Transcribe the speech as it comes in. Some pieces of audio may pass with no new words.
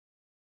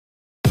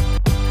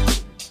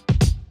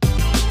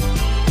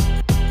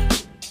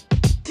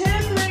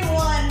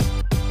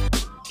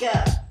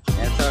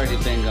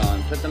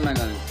Put the mic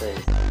on his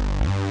face.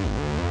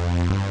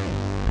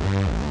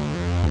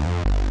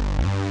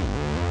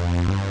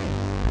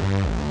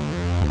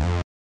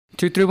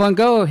 2, 3, 1,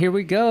 go. Here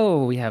we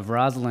go. We have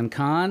Rosalind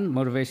Kahn,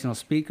 motivational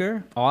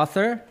speaker,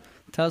 author.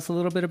 Tell us a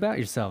little bit about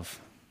yourself.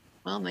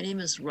 Well, my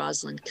name is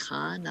Rosalind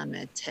Kahn. I'm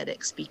a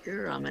TEDx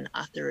speaker. I'm an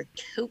author, a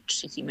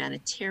coach, a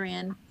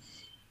humanitarian,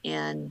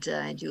 and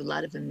I do a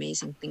lot of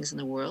amazing things in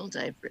the world.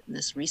 I've written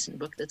this recent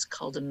book that's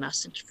called A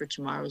Message for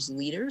Tomorrow's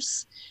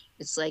Leaders.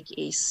 It's like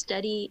a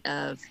study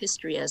of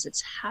history as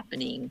it's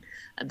happening,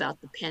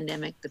 about the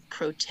pandemic, the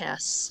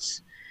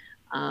protests,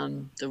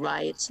 the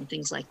riots and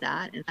things like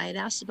that. And I had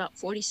asked about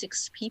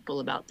 46 people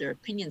about their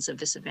opinions of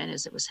this event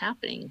as it was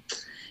happening.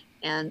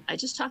 And I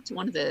just talked to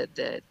one of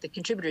the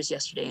contributors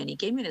yesterday, and he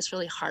gave me this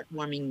really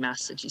heartwarming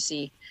message. You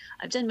see,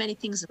 I've done many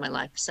things in my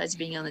life. Besides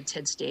being on the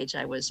TED stage,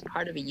 I was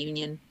part of a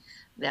union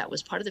that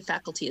was part of the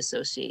faculty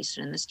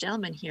association. And this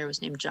gentleman here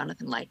was named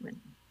Jonathan Lightman.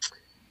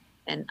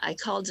 And I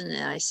called in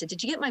and I said,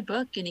 "Did you get my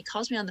book?" And he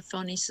calls me on the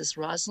phone and he says,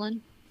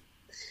 "Rosalind,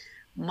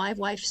 my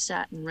wife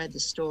sat and read the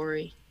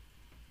story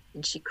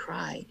and she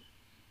cried."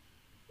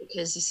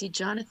 Because you see,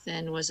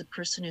 Jonathan was a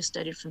person who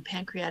studied from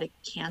pancreatic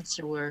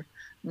cancer, where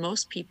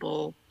most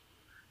people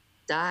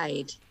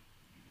died,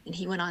 and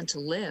he went on to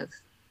live.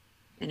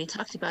 And he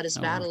talked about his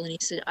battle, and he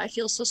said, "I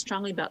feel so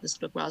strongly about this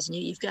book,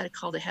 Rosalind. You've got to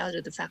call the head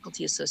of the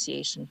faculty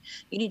association.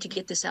 You need to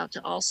get this out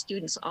to all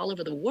students all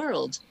over the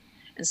world."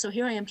 And so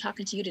here I am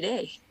talking to you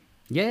today.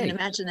 Yay. And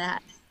imagine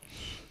that.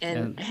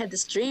 And I had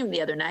this dream the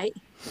other night.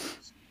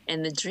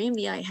 And the dream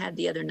that I had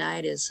the other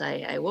night is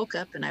I woke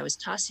up and I was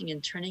tossing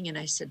and turning, and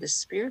I said, the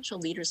spiritual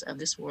leaders of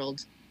this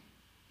world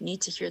need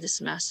to hear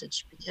this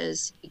message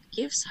because it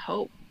gives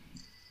hope.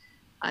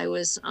 I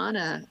was on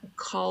a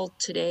call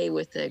today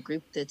with a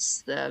group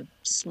that's the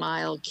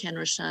Smile, Ken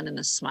Rochon and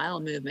the Smile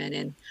movement,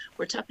 and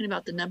we're talking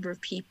about the number of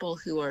people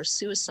who are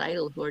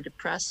suicidal, who are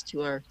depressed,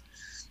 who are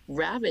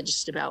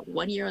ravaged, about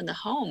 1 year in the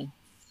home.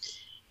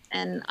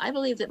 And I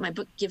believe that my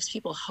book gives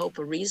people hope,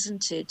 a reason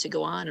to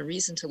go on, a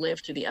reason to live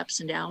through the ups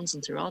and downs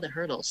and through all the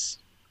hurdles.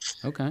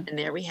 Okay. And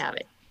there we have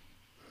it.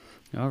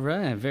 All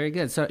right, very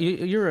good. So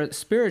you're a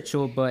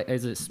spiritual, but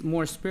is it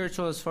more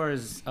spiritual as far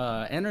as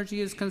energy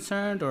is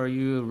concerned, or are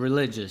you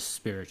religious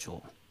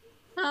spiritual?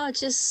 Oh,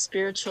 just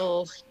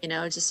spiritual,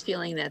 just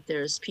feeling that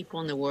there's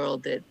people in the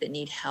world that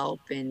need help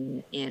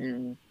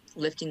in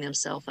lifting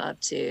themselves up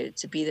to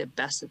be the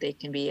best that they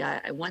can be.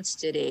 I once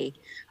did a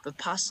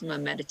Vipassana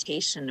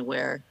meditation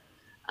where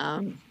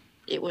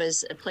it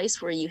was a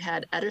place where you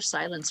had utter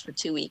silence for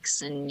 2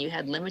 weeks and you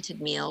had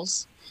limited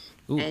meals.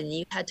 Ooh. And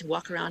you had to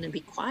walk around and be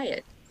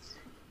quiet.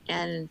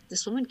 And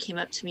this woman came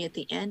up to me at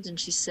the end and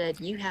she said,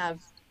 "You have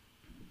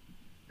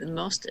the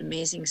most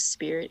amazing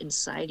spirit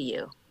inside of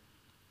you."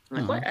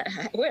 I'm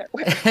like, where?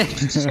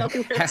 Show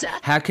me where it's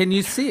at. How can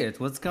you see it?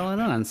 What's going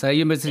on? So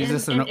you must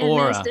just an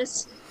aura.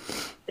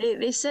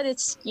 They said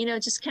it's,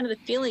 just kind of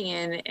the feeling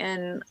in.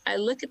 And I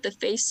look at the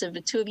face of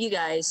the two of you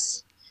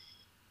guys,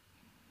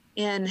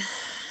 and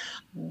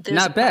there's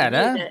not bad,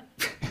 huh?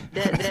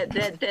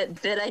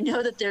 That I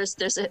know that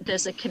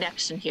there's a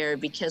connection here,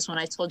 because when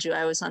I told you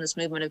I was on this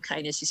movement of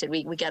kindness, you said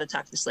we got to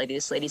talk to this lady.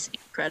 This lady's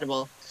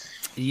incredible.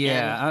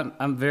 Yeah,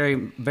 I'm very,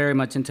 very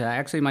much into it.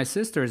 Actually, my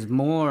sister is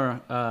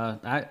more.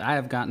 I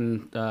have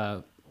gotten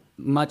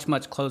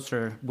much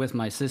closer with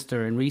my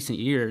sister in recent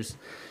years.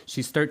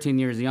 She's 13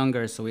 years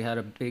younger, so we had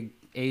a big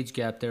age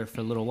gap there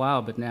for a little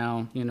while. But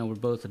now, we're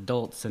both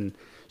adults, and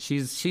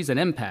she's an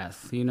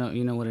empath. You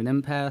know what an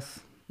empath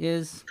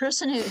is?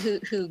 Person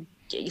who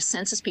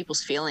senses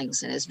people's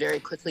feelings and is very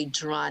quickly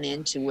drawn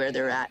into where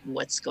they're at and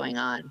what's going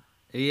on.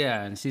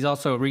 Yeah, and she's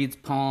also reads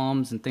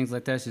poems and things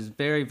like that. She's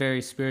very,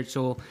 very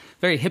spiritual,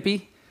 very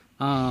hippie.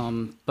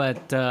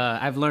 But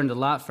I've learned a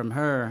lot from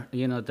her.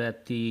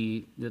 That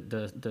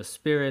the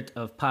spirit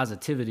of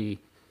positivity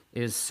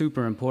is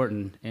super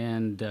important.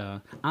 And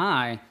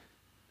I'm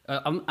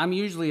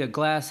usually a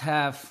glass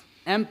half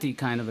empty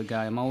kind of a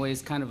guy. I'm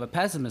always kind of a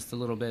pessimist a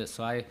little bit.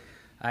 So I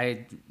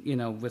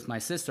with my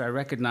sister, I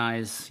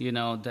recognize,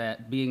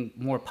 that being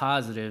more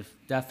positive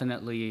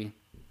definitely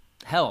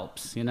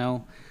helps,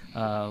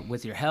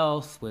 with your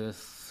health,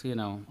 with,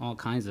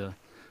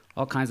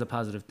 all kinds of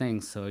positive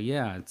things. So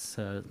yeah, it's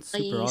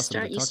super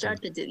awesome. You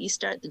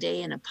start the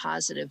day in a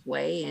positive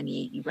way, and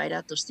you write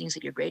out those things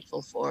that you're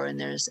grateful for. And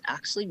there's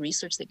actually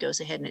research that goes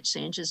ahead and it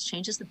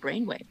changes the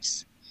brain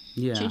waves.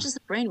 Yeah. Changes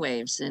the brain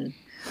waves. And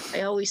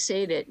I always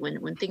say that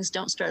when things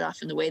don't start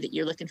off in the way that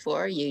you're looking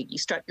for, you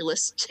start your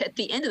list at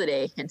the end of the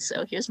day. And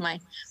so here's my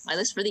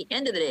list for the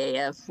end of the day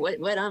of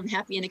what I'm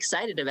happy and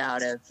excited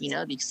about, of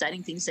the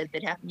exciting things that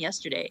happened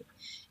yesterday.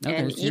 Okay,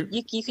 and so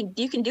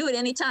you can do it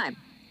anytime,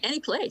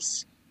 any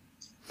place.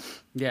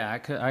 Yeah,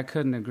 I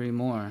couldn't agree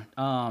more.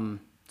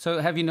 So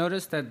have you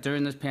noticed that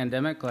during this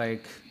pandemic,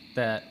 like,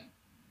 that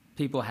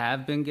people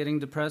have been getting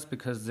depressed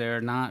because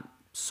they're not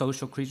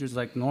social creatures?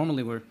 Like,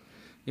 normally we're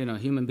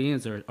human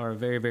beings are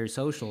very, very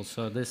social.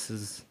 So this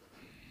is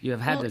You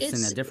have had Well, to have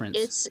seen a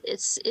difference.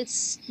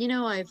 you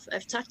know,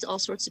 I've talked to all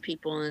sorts of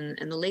people,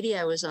 and the lady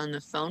I was on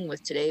the phone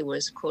with today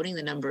was quoting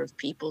the number of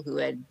people who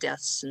had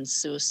deaths and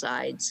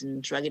suicides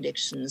and drug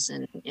addictions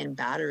and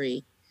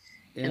battery,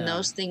 and Yeah.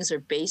 those things are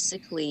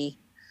basically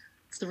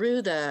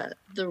through the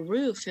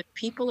roof. If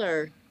people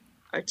are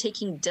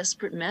taking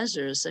desperate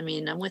measures. I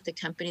mean, I'm with a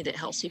company that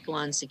helps people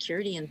on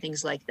security and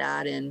things like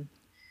that, and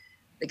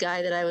the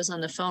guy that I was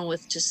on the phone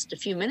with just a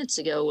few minutes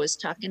ago was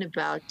talking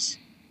about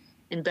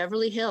in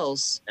Beverly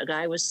Hills, a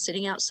guy was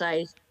sitting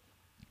outside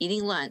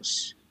eating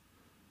lunch,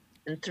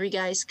 and three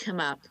guys come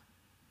up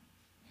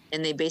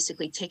and they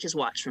basically take his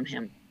watch from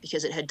him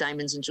because it had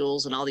diamonds and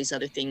jewels and all these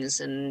other things.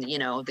 And, you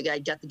know, the guy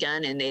got the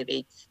gun and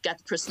they got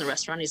the person in the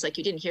restaurant. He's like,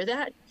 you didn't hear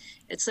that?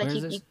 It's Where like,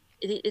 is this?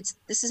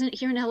 this isn't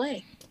here in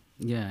LA.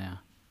 Yeah, yeah.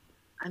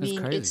 I That's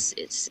mean, crazy.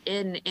 it's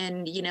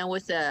and you know,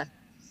 with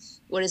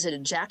what is it, a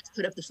jack to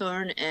put up the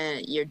phone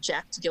and your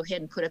jack to go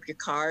ahead and put up your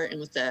car. And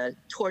with the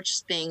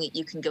torch thing,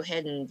 you can go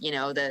ahead and, you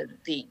know, the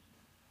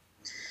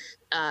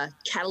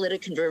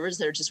catalytic converters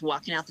that are just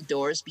walking out the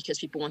doors because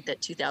people want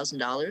that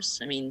 $2,000.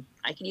 I mean,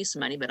 I can use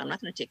some money, but I'm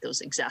not going to take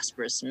those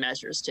exasperous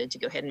measures to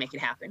go ahead and make it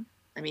happen.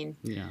 I mean,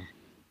 Yeah.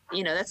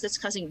 you know, that's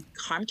causing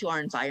harm to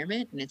our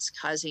environment, and it's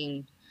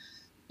causing,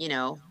 you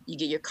know, you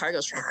get your car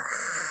goes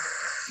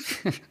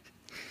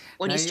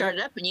when Now you you're start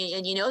it up, and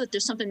you know that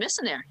there's something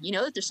missing there. You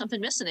know that there's something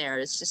missing there.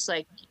 It's just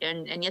like,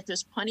 and yet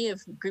there's plenty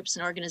of groups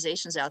and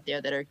organizations out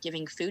there that are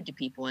giving food to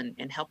people and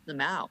helping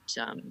them out.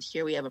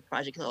 Here we have a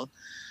project called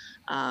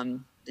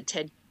the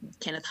Ted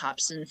Kenneth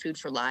Hobson Food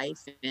for Life,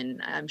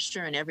 and I'm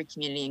sure in every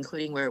community,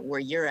 including where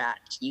you're at,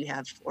 you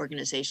have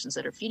organizations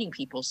that are feeding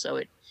people. So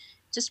it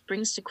just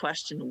brings to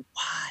question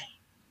why,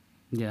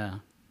 yeah.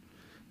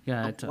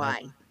 Yeah,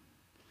 why.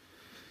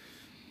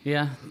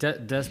 yeah,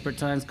 desperate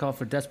times call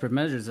for desperate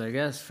measures, I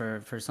guess,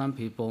 for some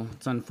people.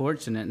 It's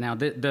unfortunate. Now,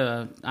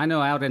 I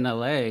know out in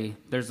LA,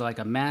 there's like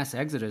a mass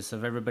exodus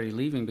of everybody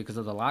leaving because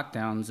of the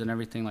lockdowns and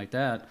everything like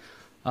that.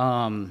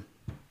 Um,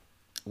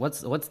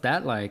 what's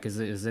that like?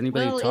 Is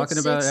anybody Well, talking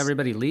about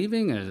everybody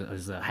leaving?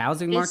 Is the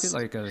housing market it's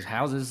like, is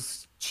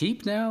houses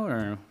cheap now,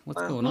 or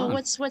what's going well,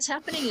 on? what's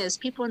happening is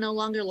people are no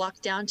longer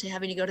locked down to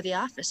having to go to the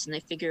office, and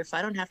they figure if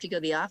I don't have to go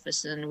to the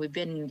office, and we've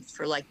been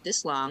for like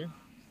this long,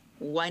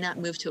 why not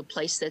move to a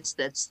place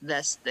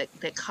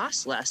that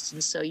costs less?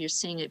 And so you're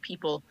seeing it.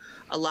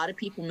 A lot of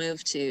people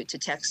move to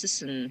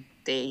Texas, and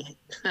they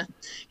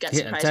got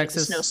Yeah, surprised with the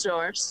Texas.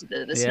 snowstorms,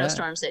 the Yeah,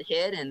 snowstorms that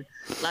hit, and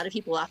a lot of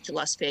people off to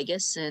Las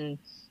Vegas. And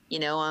you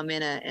know, I'm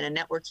in a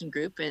networking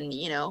group, and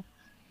you know,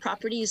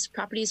 properties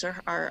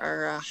are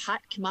a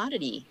hot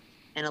commodity,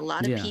 and a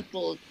lot of yeah,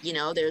 people, you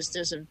know, there's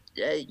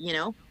a you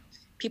know,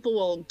 people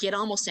will get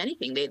almost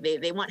anything.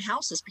 They want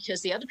houses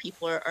because the other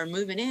people are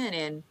moving in,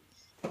 and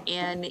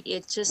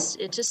it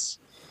just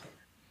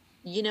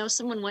you know,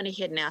 someone went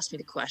ahead and asked me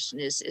the question,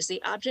 is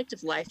the object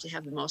of life to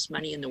have the most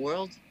money in the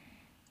world,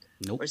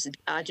 or nope. is the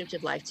object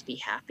of life to be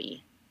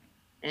happy?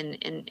 And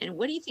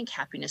what do you think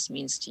happiness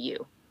means to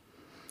you?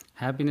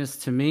 Happiness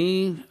to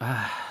me,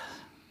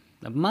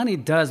 the money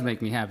does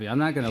make me happy. I'm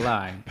not gonna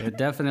lie. It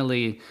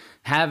definitely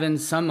having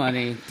some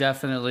money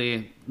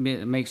definitely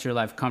makes your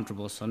life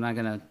comfortable. So I'm not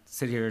gonna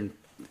sit here and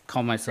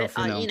call myself,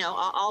 You know,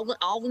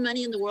 all the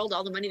money in the world,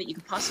 all the money that you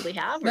could possibly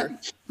have, No,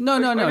 no,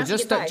 no, or no. enough to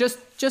get Just,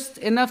 by? just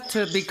enough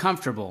to be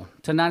comfortable,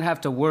 to not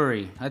have to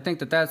worry. I think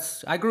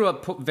that's. I grew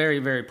up very,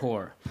 very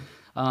poor,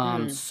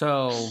 Mm.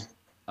 so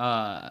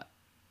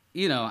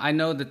you know, I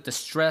know that the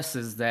stress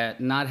is that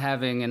not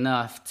having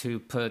enough to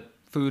put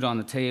food on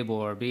the table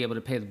or be able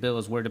to pay the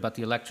bills, worried about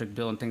the electric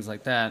bill and things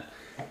like that.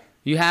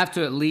 You have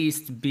to at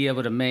least be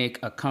able to make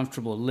a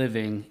comfortable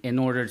living in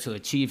order to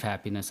achieve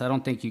happiness. I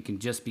don't think you can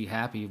just be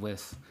happy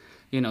with,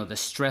 you know, the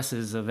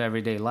stresses of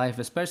everyday life,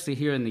 especially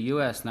here in the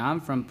U.S. Now, I'm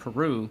from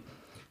Peru,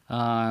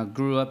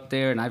 grew up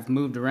there, and I've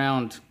moved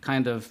around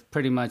kind of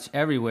pretty much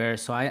everywhere.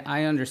 So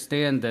I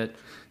understand that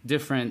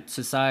different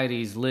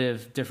societies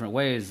live different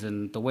ways.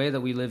 And the way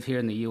that we live here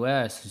in the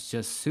U.S. is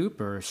just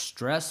super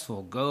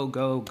stressful. Go,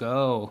 go,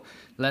 go.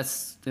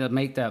 Let's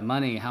make that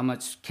money. How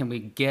much can we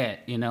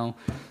get, you know?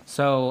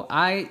 So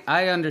I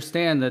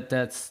understand that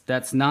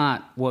that's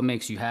not what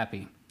makes you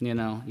happy. You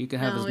know, you can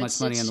have No, as much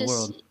money in it's the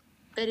world. just,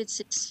 but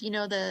it's you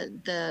know,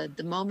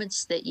 the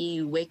moments that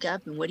you wake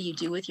up, and what do you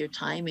do with your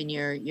time and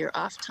your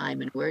off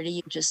time, and where do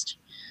you just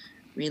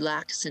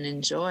relax and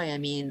enjoy? I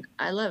mean,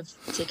 I love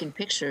taking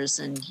pictures,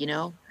 and you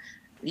know,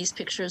 these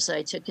pictures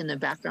I took in the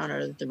background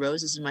are the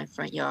roses in my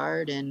front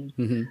yard and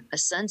Hmm. a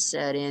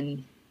sunset,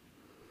 and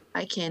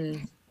I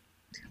can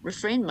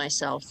refrain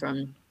myself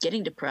from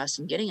getting depressed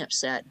and getting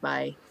upset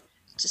by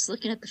just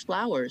looking at the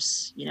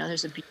flowers. You know,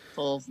 there's a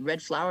beautiful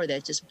red flower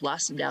that just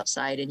blossomed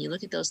outside, and you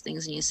look at those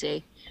things and you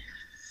say,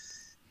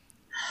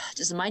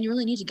 does the mind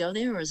really need to go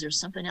there, or is there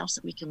something else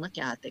that we can look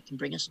at that can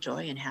bring us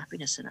joy and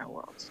happiness in our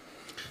world?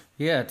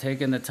 Yeah,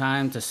 taking the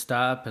time to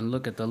stop and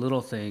look at the little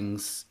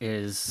things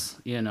is,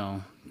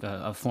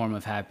 a form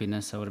of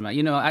happiness, I would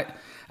imagine.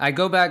 I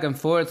go back and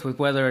forth with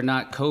whether or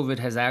not COVID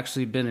has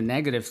actually been a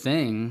negative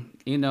thing.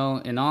 In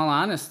all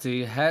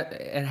honesty,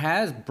 it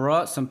has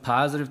brought some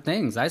positive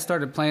things. I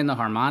started playing the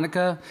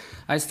harmonica.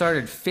 I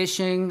started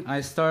fishing.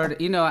 I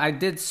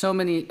did so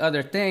many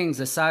other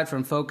things aside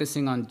from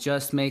focusing on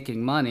just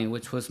making money,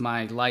 which was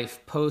my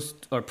life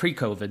post or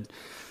pre-COVID.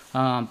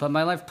 But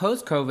my life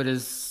post-COVID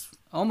is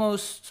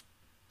almost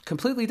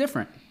completely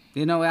different.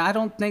 I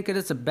don't think it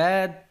is a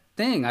bad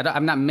thing.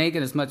 I'm not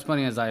making as much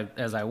money as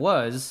I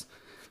was,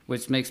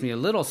 which makes me a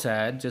little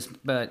sad.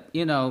 But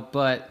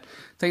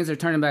things are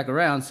turning back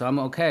around, so I'm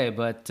okay.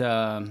 But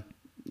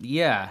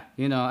yeah,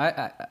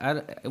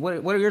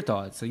 what are your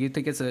thoughts? So you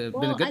think it's been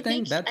a good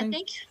thing, bad thing?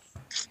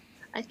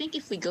 I think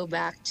if we go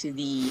back to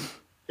the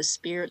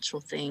spiritual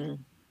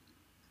thing,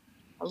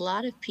 a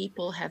lot of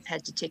people have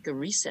had to take a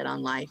reset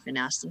on life and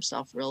ask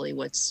themselves really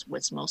what's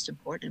most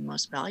important and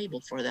most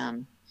valuable for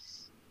them.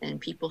 And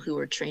people who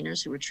were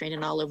trainers who were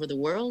training all over the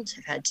world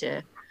have had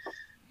to,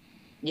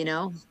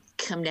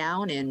 come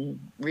down and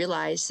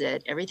realize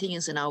that everything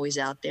isn't always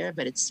out there,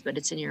 but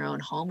it's in your own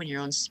home and your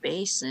own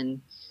space.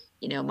 And,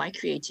 my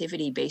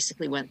creativity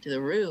basically went through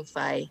the roof.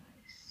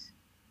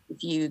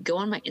 If you go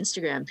on my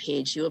Instagram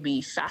page, you'll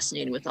be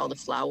fascinated with all the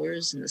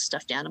flowers and the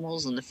stuffed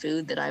animals and the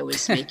food that I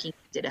was making.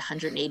 Did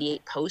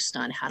 188 posts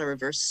on how to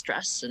reverse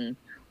stress and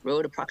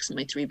wrote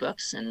approximately 3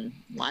 books and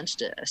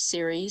launched a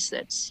series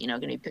that's, going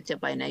to be picked up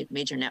by a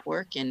major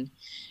network. And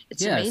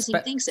it's amazing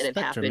things that have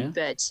happened.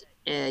 Yeah. But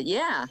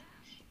yeah.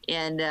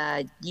 And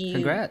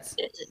congrats.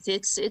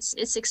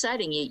 It's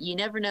exciting. You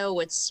never know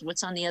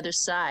what's on the other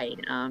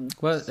side.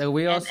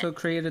 We also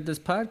created this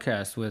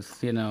podcast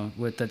with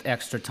the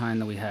extra time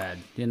that we had.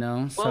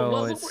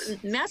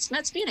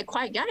 Matt's being a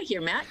quiet guy here.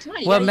 Matt, come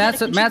on. Well,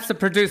 Matt's the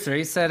producer.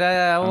 He said,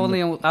 "I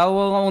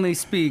will only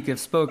speak if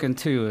spoken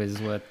to."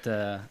 Is what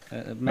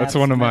that's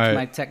one of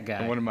my tech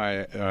guy. One of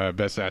my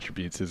best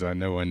attributes is I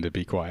know when to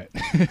be quiet.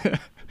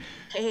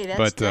 Hey,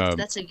 that's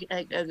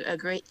a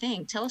great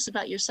thing. Tell us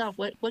about yourself.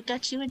 What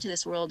got you into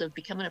this world of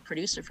becoming a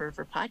producer for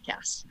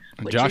podcasts?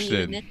 Josh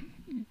did.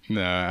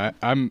 No,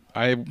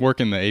 I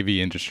work in the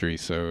AV industry.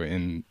 So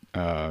in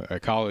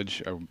at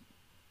college, I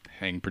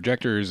hang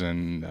projectors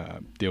and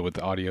deal with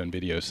the audio and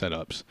video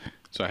setups.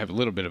 So I have a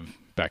little bit of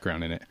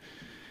background in it.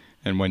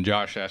 And when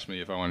Josh asked me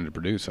if I wanted to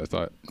produce, I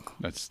thought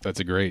that's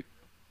a great.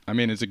 I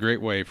mean, it's a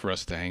great way for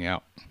us to hang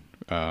out,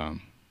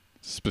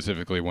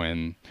 specifically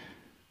when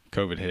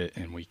COVID hit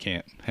and we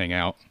can't hang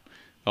out.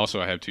 Also,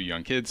 I have 2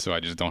 young kids, so I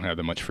just don't have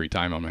that much free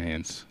time on my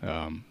hands.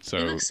 You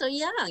look so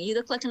young. You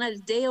look like a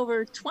day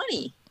over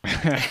 20.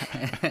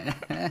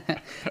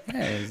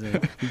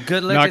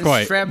 Good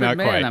looking, strapping man.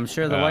 Quite. I'm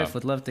sure the wife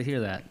would love to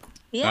hear that.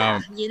 Yeah,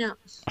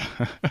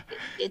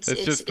 it's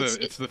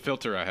the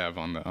filter I have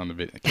on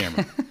the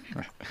camera.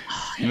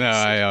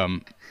 No,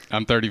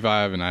 I'm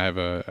 35 and I have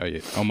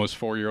a almost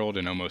 4-year-old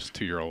and almost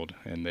 2-year-old,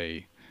 and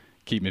they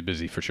keep me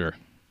busy for sure.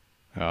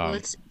 Well,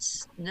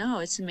 it's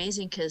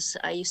amazing because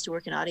I used to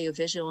work in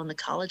audiovisual in the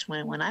college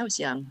when I was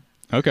young.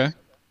 Okay.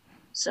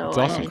 So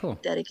that's awesome. Cool.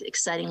 That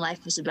exciting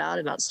life was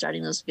about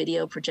starting those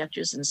video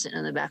projectors and sitting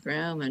in the back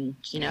room and,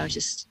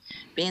 just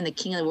being the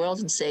king of the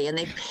world and say, and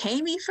they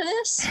pay me for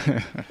this?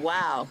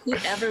 Wow.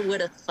 Whoever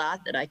would have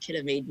thought that I could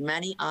have made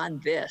money on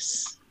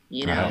this,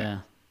 Yeah.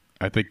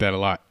 I think that a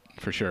lot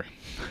for sure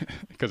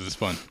because it's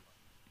fun.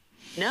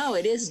 No,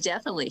 it is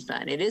definitely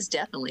fun. It is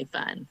definitely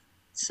fun.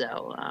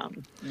 So,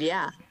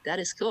 yeah, that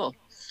is cool.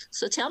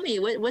 So tell me,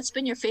 what's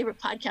been your favorite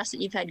podcast that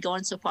you've had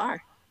going so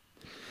far?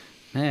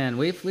 Man,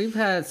 we've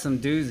had some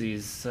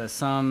doozies,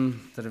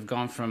 some that have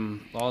gone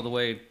from all the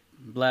way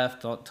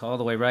left to all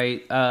the way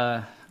right.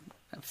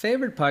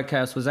 Favorite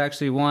podcast was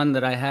actually one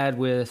that I had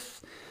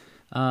with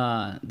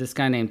this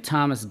guy named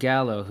Thomas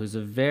Gallo, who's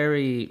a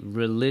very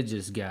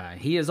religious guy.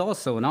 He is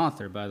also an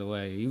author, by the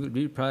way.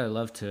 You'd probably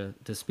love to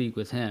speak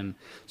with him.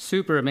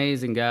 Super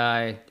amazing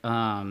guy.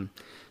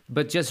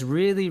 But just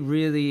really,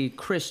 really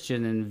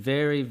Christian and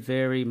very,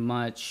 very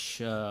much.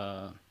 We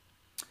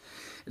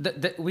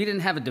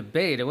didn't have a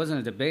debate. It wasn't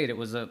a debate. It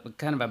was a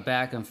kind of a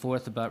back and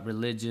forth about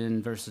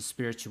religion versus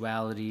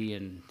spirituality,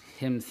 and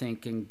him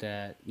thinking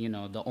that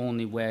the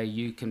only way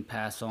you can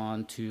pass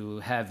on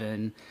to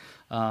heaven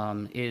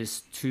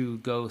is to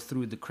go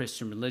through the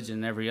Christian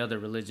religion. Every other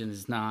religion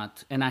is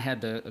not. And I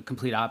had a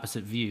complete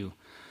opposite view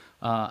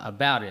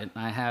about it.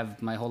 I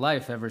have my whole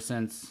life ever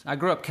since. I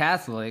grew up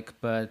Catholic,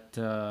 but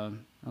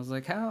I was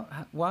like,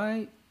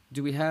 why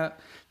do we have,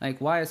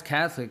 why is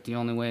Catholic the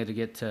only way to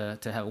get to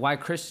heaven? Why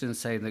Christians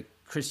say that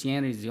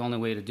Christianity is the only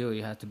way to do it?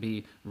 You have to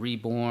be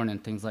reborn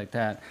and things like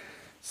that.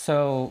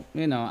 So,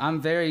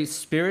 I'm very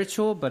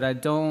spiritual, but I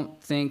don't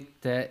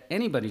think that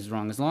anybody's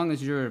wrong. As long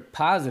as you're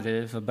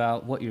positive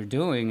about what you're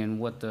doing and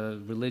what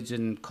the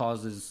religion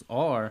causes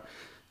are,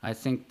 I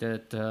think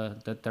that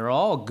they're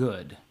all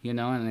good,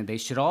 and they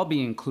should all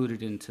be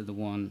included into the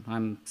one.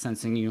 I'm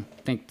sensing you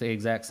think the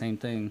exact same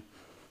thing.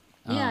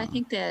 Yeah, I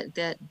think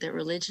that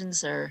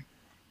religions are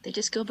They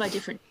just go by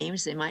different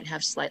names. They might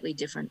have slightly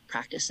different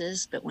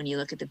practices, but when you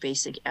look at the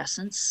basic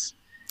essence,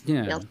 they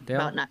Yeah, all talk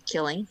about not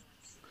killing,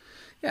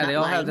 yeah, they not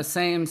all have the lying.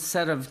 same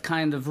set of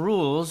kind of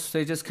rules.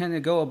 They just kind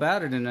of go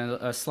about it in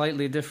a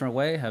slightly different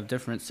way, have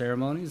different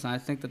ceremonies. And I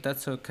think that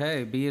that's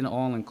okay. Being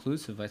all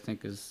inclusive, I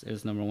think,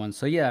 is number one.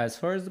 So yeah, as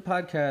far as the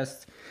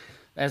podcast,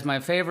 as my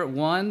favorite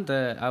one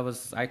that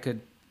I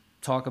could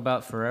talk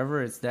about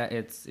forever, it's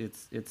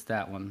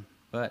that one.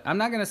 But I'm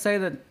not gonna say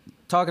that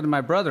talking to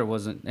my brother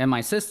wasn't and my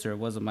sister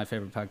wasn't my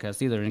favorite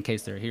podcast either. In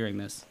case they're hearing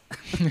this,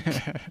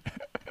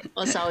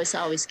 Well, it's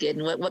always good.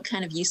 And what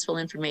kind of useful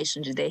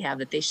information did they have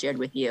that they shared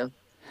with you?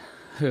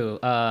 who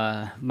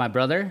my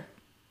brother.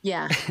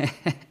 Yeah.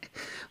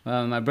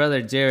 My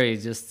brother Jerry,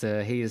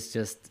 he is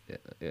just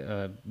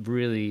a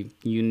really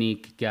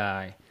unique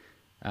guy.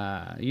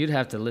 You'd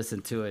have to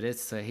listen to it.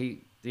 It's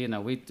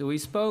we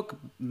spoke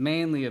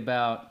mainly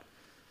about.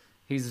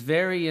 He's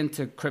very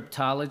into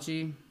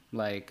cryptology,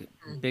 like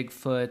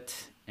Bigfoot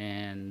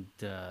and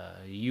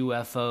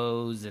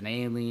UFOs and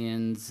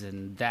aliens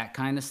and that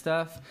kind of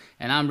stuff.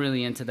 And I'm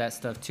really into that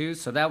stuff too.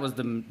 So that was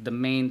the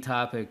main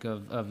topic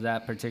of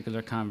that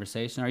particular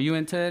conversation. Are you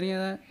into any of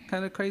that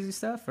kind of crazy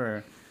stuff,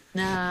 or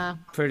Nah.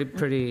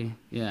 pretty?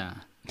 Yeah.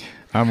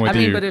 I'm with I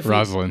mean, you, but if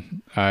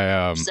Rosalind.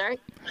 Sorry.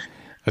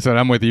 I said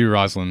I'm with you,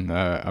 Rosalind.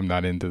 I'm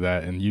not into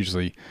that, and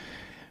usually,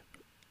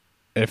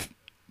 if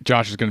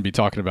Josh is going to be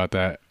talking about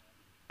that,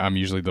 I'm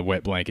usually the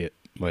wet blanket,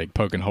 like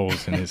poking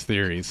holes in his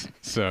theories.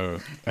 So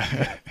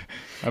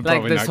I'm Like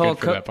probably this not whole good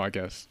for that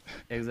podcast.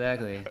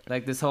 Exactly.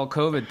 Like this whole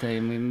COVID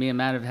thing, me and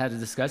Matt have had a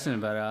discussion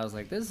about it. I was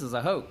like, this is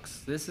a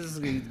hoax. This is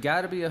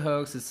got to be a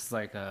hoax. It's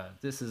like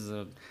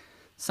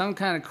some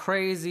kind of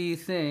crazy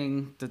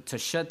thing to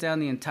shut down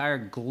the entire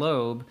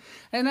globe.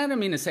 And I don't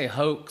mean to say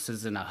hoax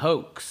as in a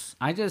hoax.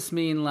 I just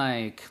mean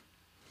like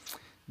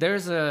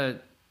this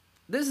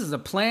is a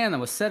plan that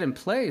was set in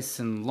place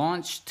and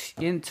launched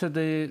into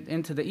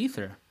the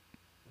ether.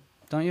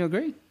 Don't you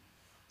agree?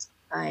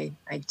 I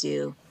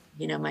do.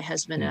 You know, my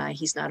husband and I,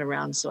 he's not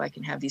around, so I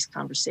can have these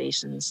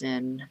conversations.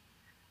 And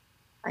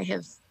I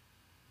have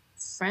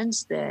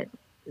friends that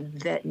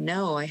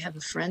know. I have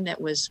a friend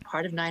that was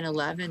part of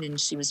 9/11, and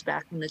she was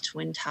back in the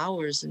Twin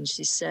Towers, and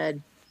she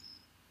said,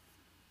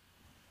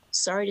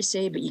 sorry to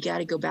say, but you got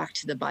to go back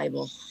to the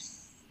Bible.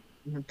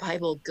 And the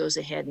Bible goes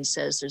ahead and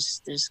says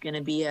there's going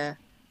to be a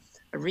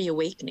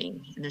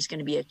reawakening, and there's going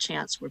to be a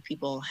chance where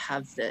people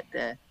have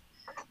the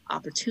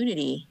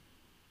opportunity.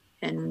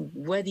 And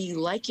whether you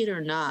like it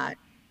or not,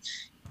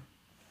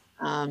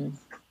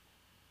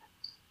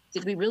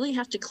 did we really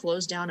have to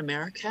close down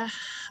America?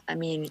 I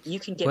mean, you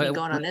can get me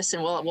going on this,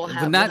 and we'll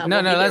have.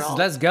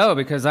 Let's go,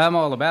 because I'm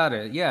all about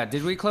it. Yeah,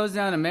 did we close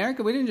down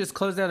America? We didn't just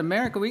close down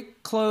America. We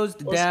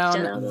closed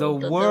down the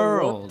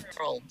world.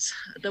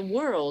 The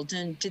world.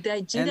 And did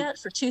they do that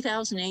for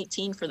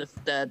 2018 for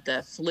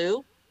the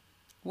flu?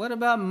 What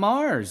about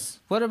Mars?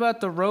 What about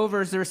the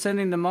rovers they're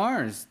sending to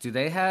Mars? Do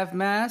they have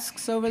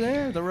masks over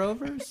there, the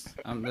rovers?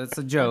 That's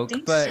a joke,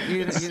 but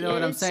you know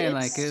what I'm saying.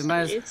 Like, it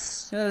might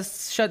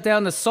just shut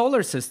down the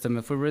solar system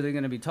if we're really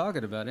going to be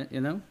talking about it, you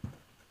know?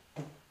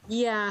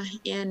 Yeah,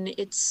 and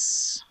it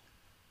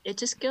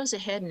just goes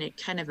ahead and it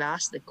kind of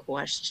asks the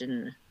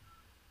question,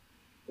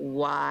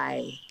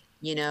 why?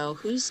 You know,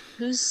 it's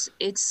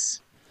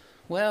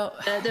well,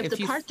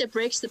 the part that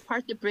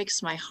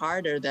breaks my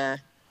heart are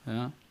the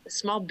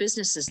small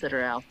businesses that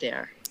are out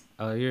there.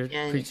 Oh, you're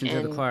preaching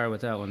to the choir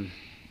with that one.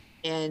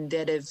 And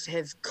that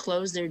have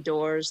closed their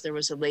doors. There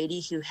was a lady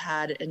who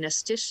had an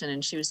esthetician,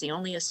 and she was the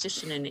only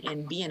esthetician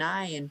in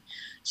BNI, and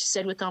she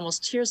said with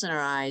almost tears in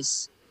her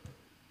eyes,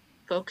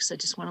 folks, I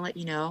just want to let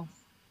you know,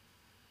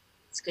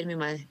 it's going to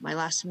be my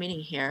last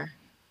meeting here.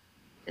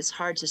 It's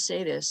hard to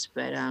say this,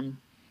 but I'm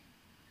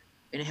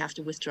going to have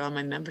to withdraw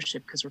my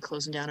membership because we're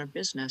closing down our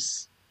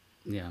business.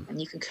 Yeah. And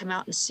you can come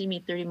out and see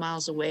me 30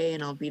 miles away,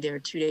 and I'll be there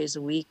 2 days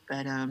a week.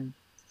 But,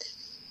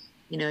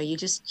 you know, you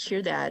just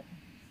hear that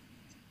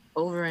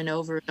over and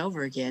over and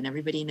over again.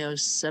 Everybody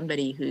knows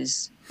somebody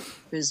who's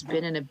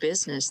been in a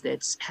business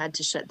that's had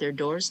to shut their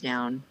doors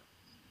down.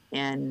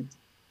 And,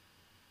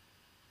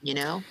 you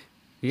know.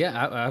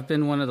 Yeah, I've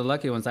been one of the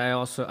lucky ones. I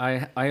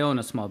own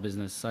a small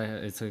business.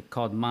 It's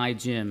called My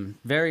Gym.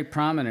 Very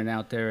prominent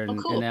out there in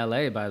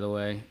LA, by the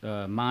way.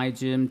 My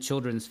Gym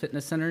Children's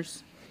Fitness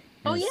Centers.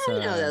 Oh, yeah, I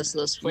know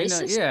those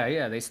places.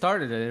 Yeah. They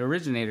started it. It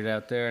originated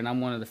out there, and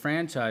I'm one of the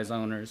franchise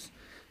owners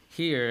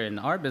here, and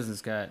our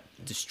business got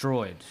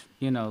destroyed.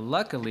 You know,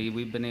 luckily,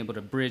 we've been able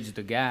to bridge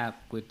the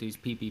gap with these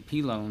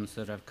PPP loans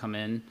that have come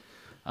in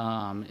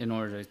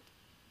order to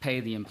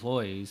pay the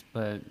employees.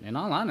 But in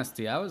all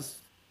honesty,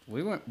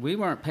 we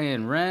weren't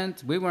paying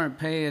rent. We weren't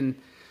paying,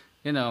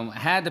 you know,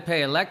 had to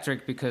pay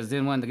electric because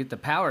didn't want to get the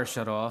power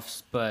shut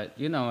off. But,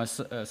 you know,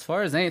 as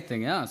far as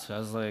anything else, I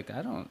was like,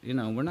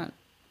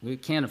 we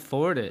can't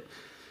afford it.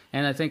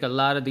 And I think a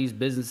lot of these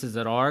businesses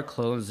that are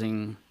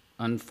closing,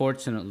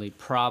 unfortunately,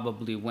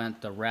 probably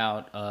went the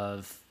route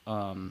of,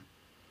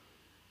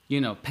 you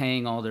know,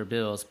 paying all their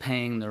bills,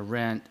 paying their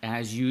rent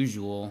as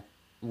usual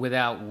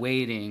without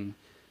waiting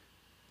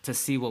to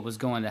see what was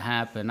going to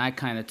happen. I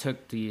kind of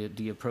took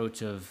the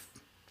approach of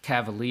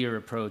cavalier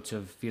approach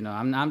of,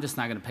 I'm just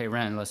not going to pay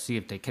rent. Let's see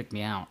if they kick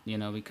me out,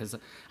 because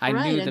I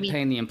Right. knew I that mean,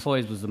 paying the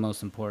employees was the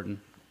most important.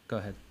 Go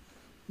ahead.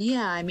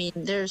 yeah, I mean,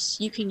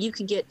 you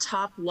can get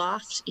top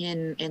loft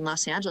in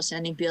Los Angeles,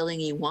 any building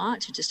you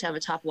want to just have a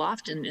top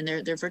loft, and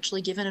they're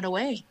virtually giving it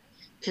away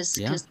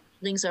Yeah. because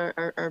buildings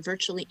are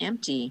virtually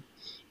empty.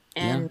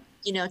 Yeah.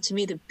 And to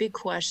me, the big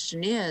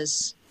question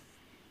is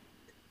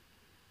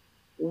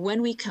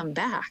when we come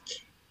back,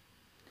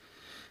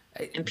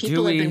 and Do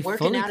people have been we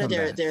working fully out of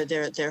come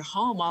back? their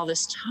home all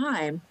this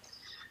time.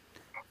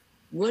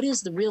 What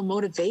is the real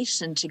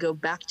motivation to go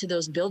back to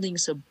those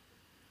buildings so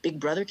Big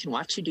Brother can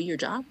watch you do your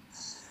job?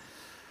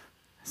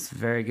 It's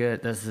very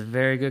good. That's a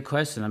very good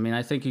question. I mean,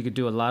 I think you could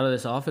do a lot of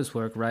this office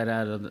work right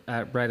out of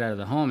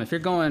the home. If you're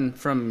going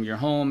from your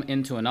home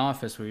into an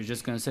office where you're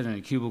just going to sit in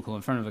a cubicle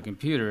in front of a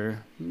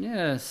computer,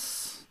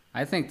 yes,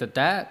 I think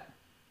that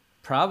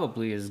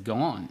probably is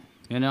gone.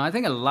 I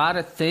think a lot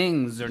of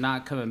things are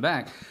not coming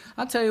back.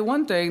 I'll tell you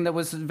one thing that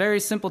was a very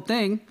simple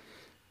thing: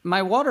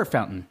 my water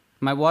fountain.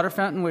 My water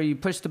fountain, where you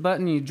push the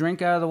button and you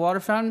drink out of the water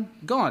fountain,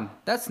 gone.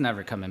 That's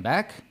never coming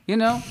back.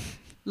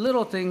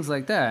 Little things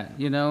like that,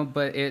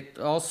 but it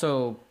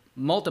also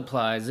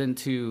multiplies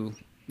into,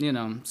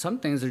 some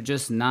things are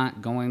just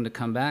not going to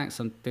come back.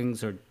 Some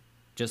things are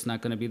just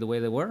not going to be the way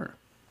they were.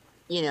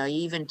 You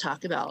even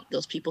talk about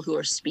those people who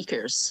are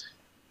speakers.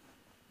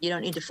 You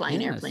don't need to fly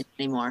an airplane Yes.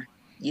 anymore.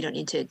 You don't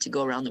need to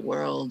go around the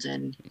world.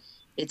 And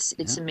it's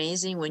Yeah.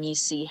 amazing when you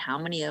see how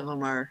many of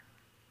them are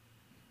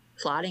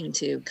plotting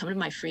to come to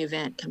my free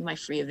event, come to my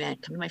free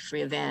event, come to my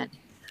free event.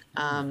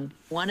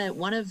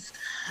 One of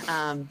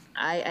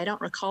I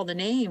don't recall the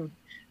name,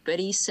 but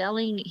he's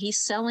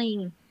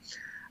selling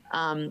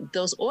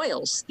those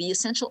oils, the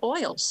essential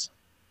oils.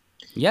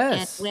 And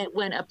Yes.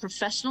 when a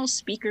professional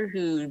speaker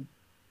who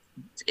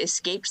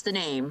escapes the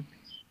name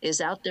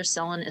is out there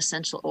selling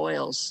essential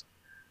oils,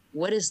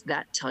 what does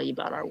that tell you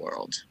about our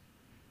world?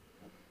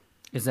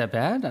 Is that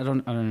bad? I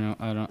don't know.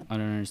 I don't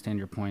understand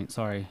your point.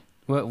 Sorry.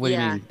 What do you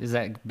Yeah, mean? Is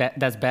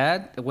that's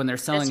bad when they're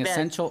that's selling bad.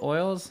 essential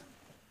oils?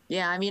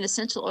 Yeah, I mean,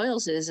 essential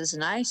oils is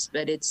nice,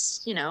 but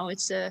it's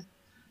a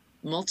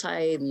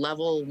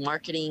multi-level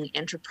marketing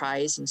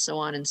enterprise and so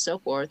on and so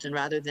forth. And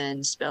rather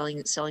than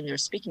selling their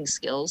speaking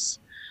skills,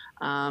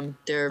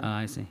 they're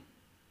I see.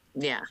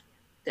 yeah,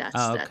 that's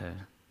Oh, that okay.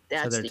 So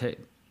that's the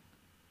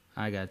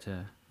I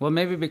gotcha. Well,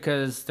 maybe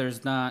because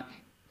there's not,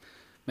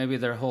 maybe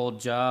their whole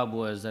job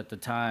was at the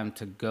time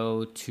to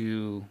go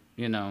to,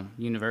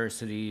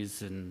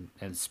 universities and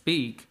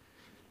speak.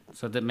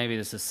 So that maybe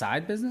this is a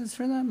side business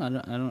for them? I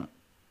don't,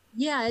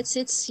 yeah, it's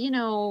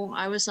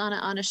I was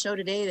on a show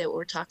today that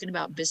we're talking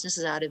about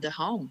businesses out of the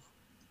home,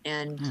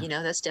 and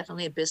yeah. that's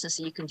definitely a business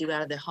that you can do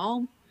out of the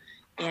home.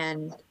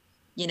 And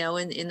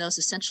in those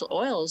essential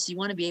oils, you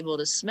want to be able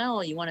to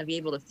smell, you want to be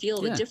able to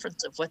feel the Yeah.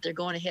 difference of what they're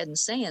going ahead and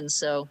saying.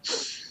 So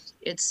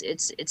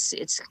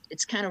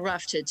it's kind of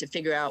rough to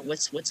figure out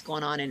what's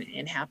going on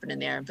and happening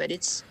there, but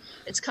it's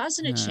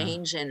causing a Yeah.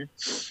 change. And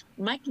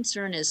my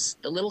concern is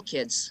the little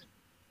kids.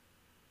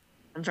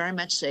 I'm very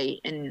much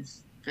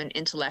an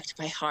intellect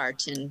by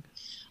heart, and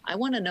I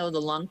want to know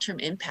the long-term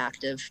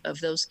impact of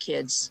those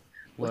kids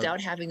Well, without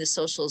having the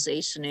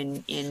socialization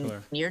in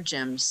sure. near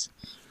gyms.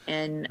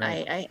 And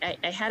Right.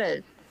 I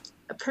had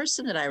a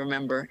person that I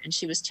remember, and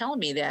she was telling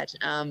me that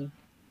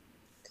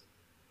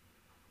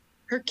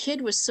her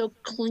kid was so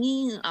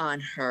clingy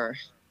on her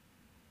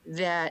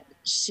that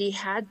she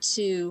had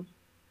to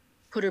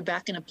put her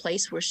back in a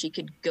place where she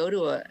could go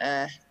to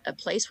a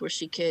place where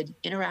she could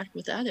interact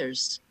with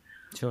others.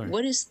 Sure.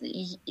 What is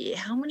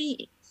how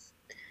many?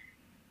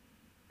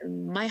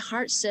 My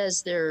heart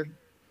says there are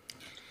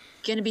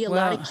going to be a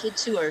lot of Well,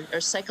 kids who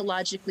are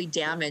psychologically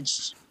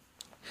damaged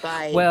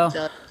by well,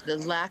 the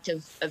lack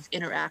of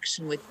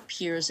interaction with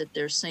peers at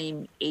their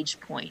same age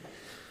point,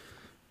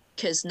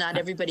 because not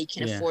everybody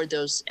can yeah. afford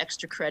those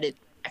extra credit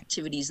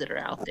activities that are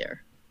out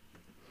there.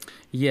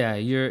 Yeah,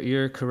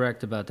 you're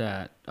correct about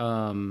that.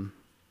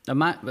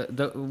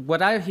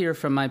 What I hear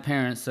from my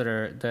parents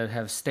that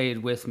have stayed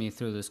with me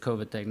through this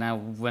COVID thing. Now,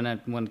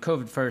 when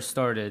COVID first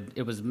started,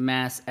 it was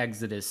mass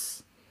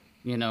exodus.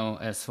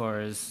 As far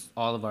as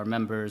all of our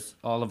members,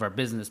 all of our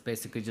business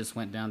basically just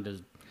went down to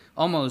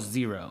almost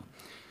zero.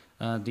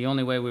 The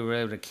only way we were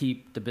able to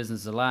keep the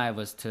business alive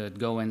was to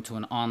go into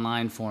an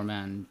online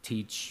format and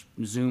teach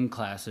Zoom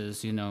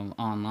classes,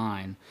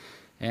 online.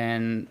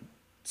 And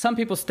some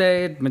people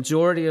stayed,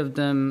 majority of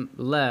them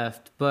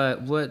left,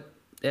 but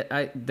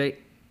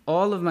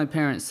all of my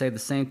parents say the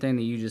same thing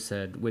that you just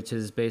said, which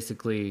is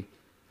basically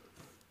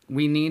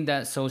we need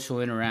that social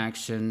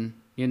interaction.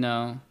 We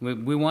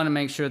want to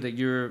make sure that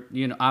you're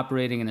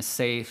operating in a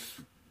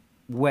safe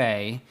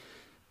way,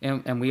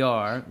 and we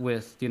are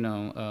with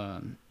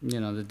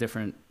the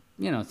different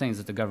things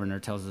that the governor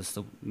tells us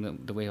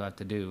the way we have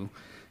to do,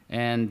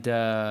 and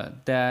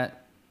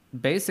that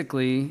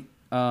basically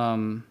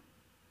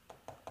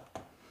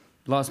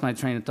lost my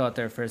train of thought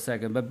there for a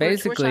second, but We're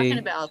basically, talking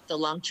about the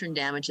long-term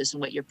damages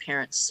and what your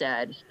parents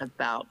said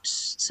about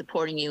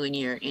supporting you in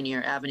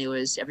your avenue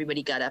is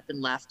everybody got up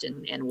and left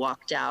and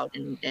walked out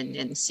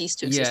and ceased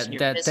to exist in your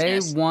that they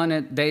business.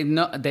 wanted,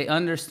 they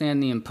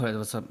understand the input.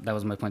 That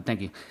was my point.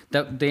 Thank you.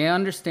 That they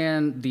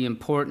understand the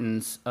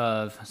importance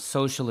of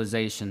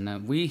socialization.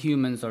 That we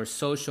humans are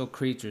social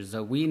creatures.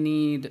 That we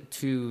need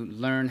to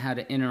learn how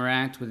to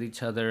interact with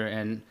each other.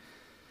 And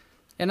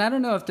I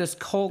don't know if this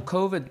whole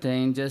COVID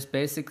thing just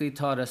basically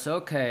taught us,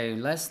 okay,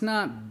 let's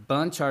not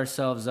bunch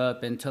ourselves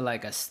up into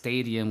like a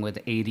stadium with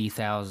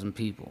 80,000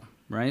 people,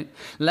 right?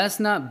 Let's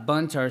not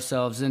bunch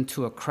ourselves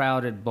into a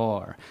crowded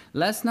bar.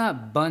 Let's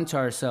not bunch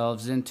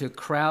ourselves into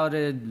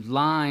crowded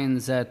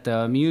lines at the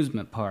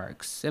amusement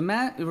parks.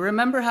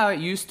 Remember how it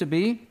used to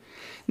be?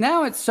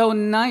 Now it's so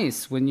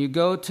nice when you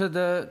go to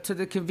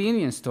the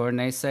convenience store and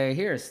they say,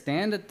 here,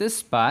 stand at this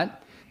spot.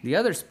 The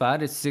other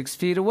spot is 6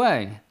 feet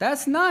away.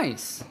 That's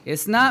nice.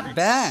 It's not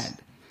bad.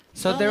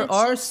 So there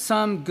are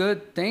some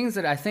good things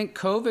that I think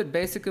COVID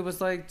basically was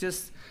like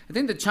just, I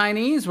think the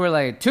Chinese were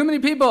like, too many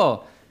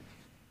people,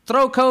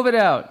 throw COVID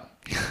out.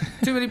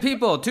 Too many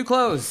people, too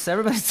close.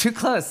 Everybody's too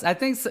close. I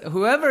think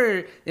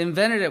whoever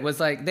invented it was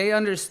like, they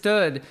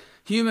understood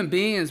human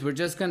beings were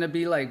just going to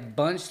be like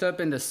bunched up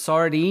into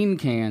sardine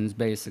cans,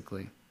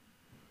 basically.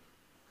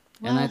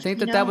 And I think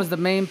that was the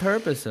main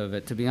purpose of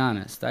it, to be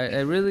honest.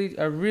 I really,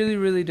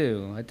 really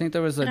do. I think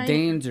there was a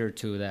danger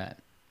to that.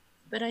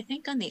 But I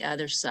think on the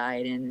other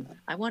side, and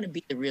I want to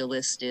be the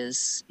realist,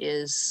 is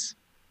the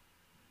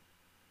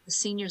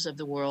seniors of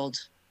the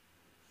world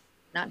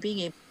not being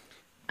able to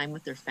spend time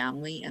with their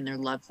family and their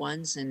loved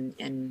ones,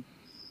 and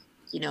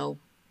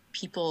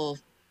people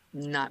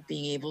not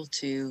being able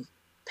to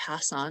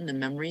pass on the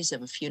memories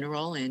of a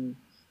funeral and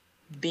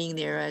being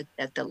there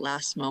at the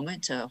last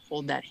moment to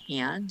hold that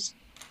hand.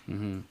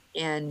 Mm-hmm.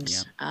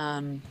 And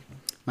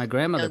my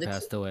grandmother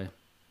passed away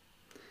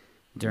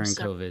during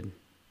COVID.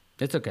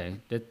 It's okay.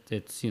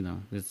 It's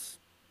it's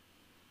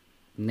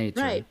nature.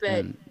 Right,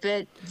 but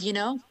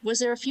was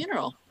there a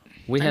funeral?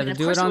 We had to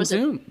do it on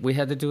Zoom. We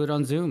had to do it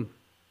on Zoom,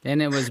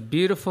 and it was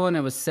beautiful and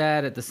it was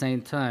sad at the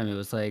same time. It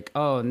was like,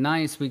 oh,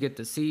 nice, we get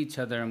to see each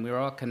other, and we were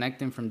all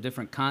connecting from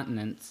different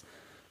continents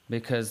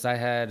because I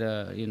had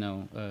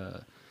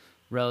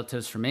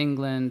relatives from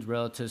England,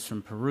 relatives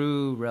from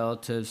Peru,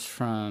 relatives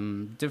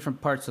from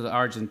different parts of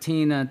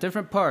Argentina,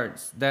 different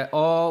parts that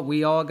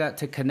we all got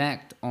to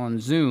connect on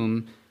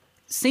Zoom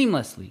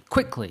seamlessly,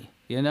 quickly,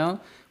 We're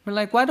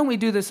like, why don't we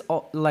do this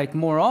like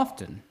more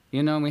often?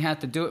 We had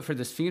to do it for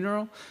this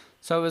funeral.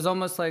 So it was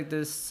almost like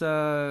this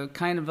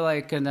kind of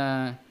like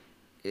to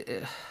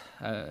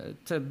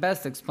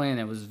best explain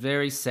it was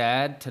very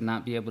sad to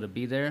not be able to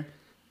be there,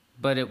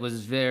 but it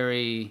was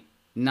very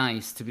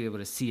nice to be able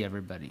to see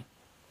everybody.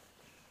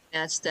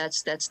 That's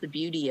the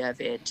beauty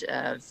of it.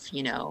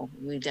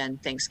 We've done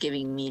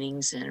Thanksgiving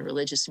meetings and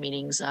religious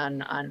meetings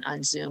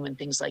on Zoom and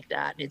things like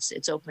that.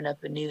 It's opened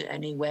up a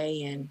new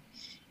way, and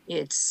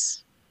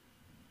it's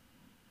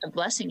a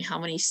blessing how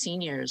many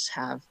seniors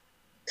have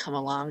come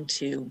along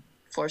to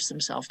force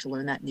themselves to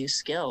learn that new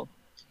skill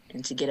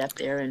and to get up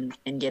there and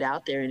get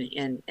out there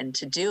and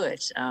to do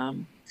it.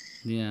 And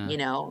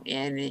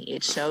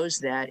it shows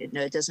that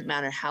it doesn't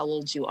matter how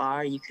old you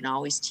are, you can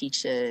always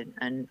teach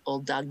an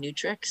old dog new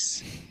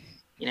tricks.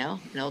 An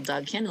old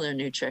dog can learn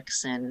new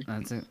tricks. And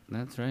that's it.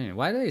 That's right.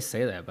 Why do they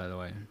say that, by the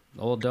way?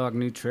 Old dog,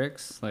 new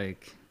tricks?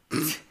 Like,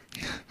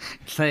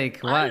 like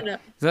what? Is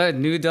that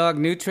new dog,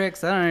 new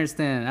tricks? I don't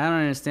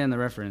understand the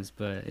reference,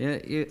 but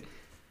I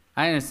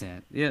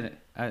understand. Yeah.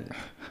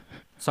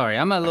 Sorry,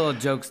 I'm a little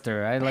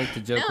jokester. I like to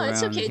joke around. No,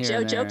 it's okay.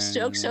 Jokes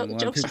are fun.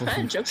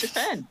 Jokes are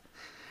fun.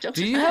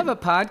 Do you have a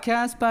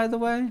podcast, by the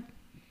way?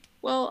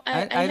 Well,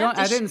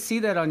 I didn't see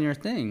that on your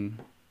thing.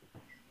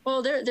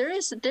 Well,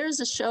 there's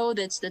a show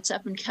that's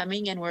up and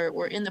coming, and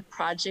we're in the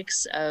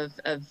projects of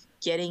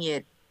getting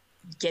it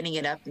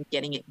up and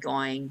getting it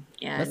going.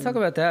 And let's talk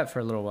about that for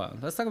a little while.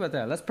 Let's talk about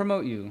that. Let's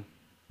promote you,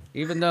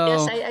 even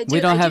though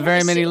we don't have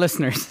very many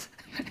listeners.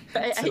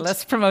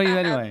 Let's promote you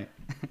anyway.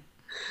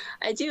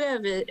 I do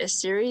have a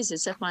series.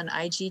 It's up on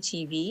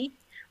IGTV,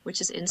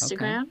 which is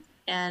Instagram,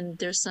 and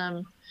there's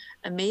some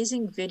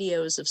amazing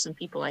videos of some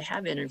people I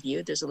have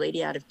interviewed. There's a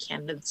lady out of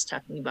Canada that's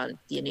talking about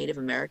the Native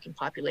American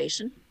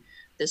population.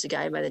 There's a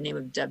guy by the name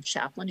of Dub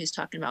Chaplin who's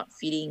talking about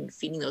feeding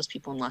those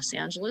people in Los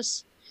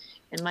Angeles.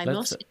 And my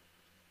most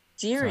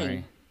endearing.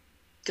 Sorry.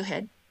 Go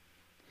ahead.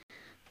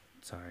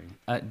 Sorry.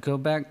 Go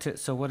back to.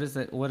 So what is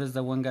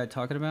the one guy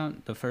talking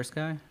about? The first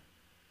guy?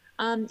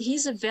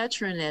 He's a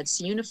veteran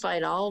that's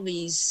unified all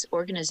these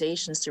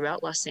organizations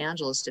throughout Los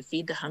Angeles to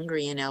feed the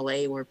hungry in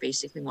LA, where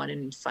basically 1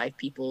 in 5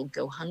 people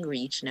go hungry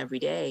each and every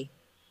day.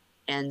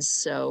 And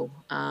so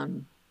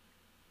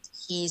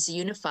he's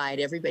unified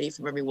everybody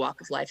from every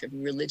walk of life, every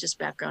religious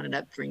background and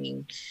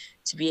upbringing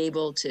to be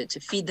able to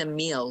feed them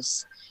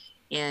meals.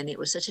 And it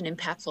was such an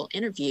impactful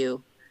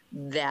interview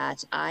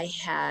that I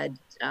had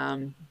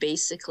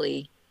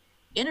basically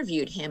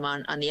interviewed him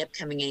on the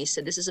upcoming, and he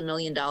said, this is $1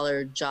 million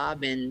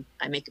job and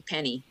I make a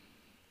penny.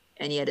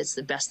 and yet it's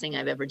the best thing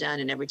I've ever done.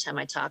 And every time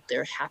I talk,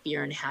 they're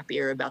happier and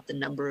happier about the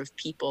number of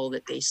people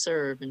that they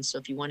serve. And so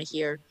if you want to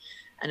hear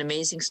an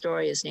amazing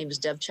story, his name is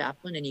Dev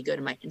Chaplin, and you go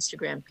to my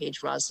Instagram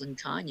page,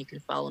 Rosalind Kahn, you can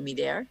follow me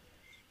there.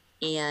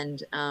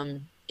 And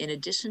in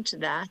addition to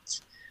that,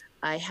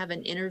 I have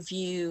an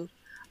interview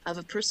of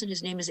a person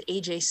whose name is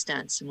AJ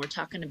Stentz, and we're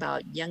talking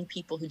about young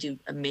people who do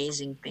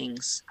amazing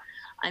things.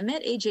 I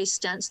met AJ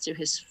Stentz through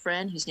his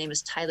friend whose name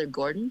is Tyler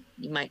Gordon.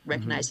 You might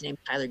recognize the name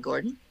Tyler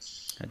Gordon.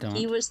 I don't.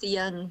 He was the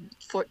young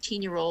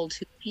 14-year-old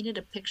who painted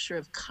a picture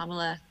of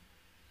Kamala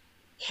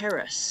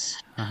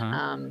Harris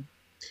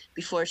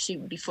before she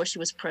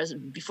was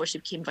president, before she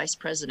became vice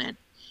president.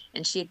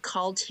 And she had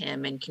called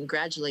him and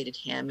congratulated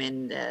him,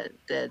 and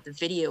the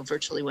video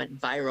virtually went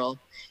viral.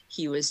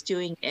 He was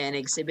doing an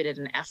exhibit at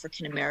an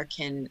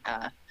African-American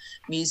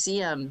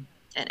museum,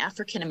 an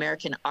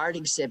African-American art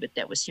exhibit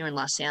that was here in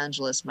Los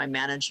Angeles. My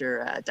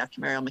manager,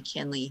 Dr. Mariel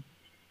McKinley,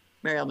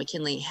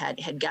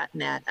 had gotten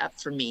that up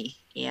for me.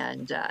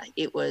 And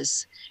it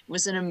was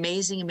an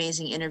amazing,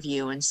 amazing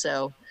interview. And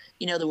so,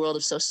 you know, the world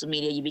of social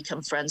media, you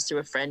become friends through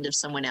a friend of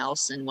someone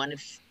else. And one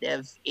of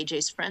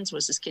AJ's friends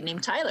was this kid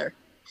named Tyler.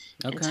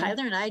 Okay. And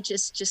Tyler and I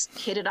just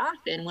hit it off.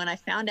 And when I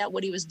found out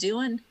what he was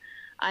doing,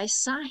 I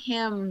saw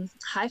him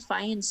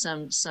high-fiving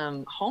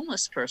some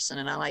homeless person,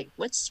 and I'm like,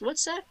 what's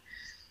that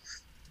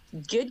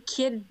good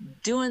kid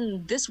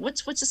doing this?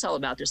 What's this all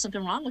about? There's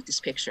something wrong with this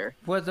picture.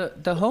 Well,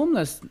 the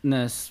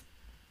homelessness,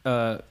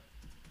 I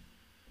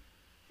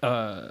don't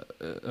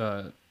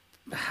know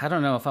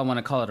if I want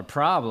to call it a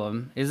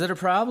problem. Is it a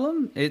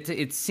problem?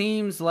 It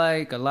seems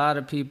like a lot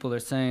of people are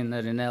saying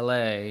that in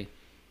LA,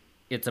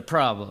 it's a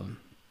problem.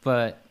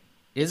 But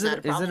is it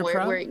a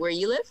problem? Where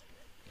you live?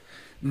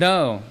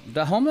 No,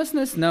 the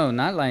homelessness, no,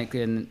 not like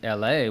in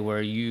LA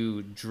where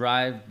you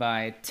drive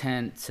by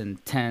tents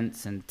and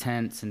tents and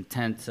tents and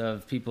tents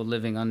of people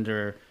living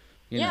under,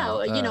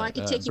 I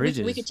could take bridges.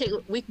 you.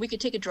 We could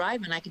take a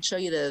drive, and I could show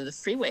you the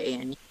freeway,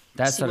 and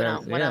that's see what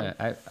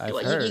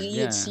I've heard.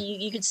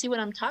 You could see what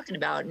I'm talking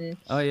about, and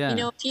you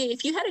know,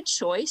 if you had a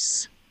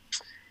choice,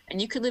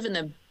 and you could live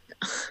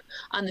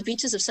on the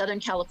beaches of Southern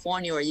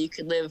California, or you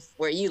could live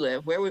where you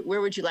live,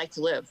 where would you like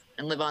to live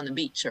and live on the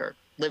beach, or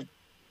live,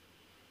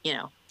 you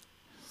know?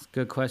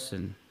 Good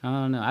question. I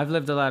don't know. I've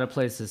lived a lot of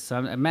places.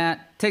 So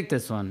Matt, take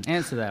this one.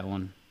 Answer that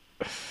one.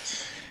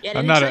 Yeah,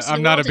 I'm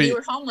not a beach. You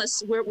were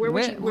homeless. Where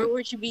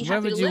would you be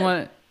happy to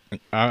live?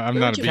 I'm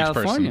not a beach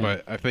California. person,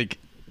 but I think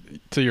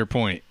to your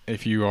point,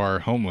 if you are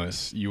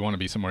homeless, you want to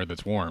be somewhere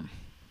that's warm.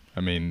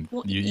 I mean,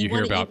 you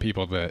hear about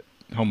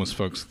homeless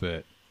folks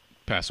that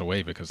pass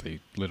away because they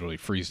literally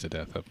freeze to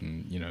death up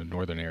in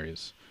northern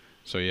areas.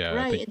 So yeah,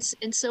 right.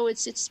 And so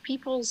it's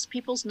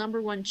people's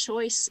number one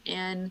choice.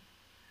 And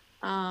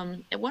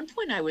at one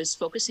point, I was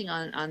focusing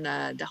on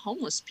the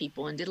homeless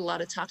people and did a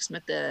lot of talks.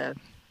 Met the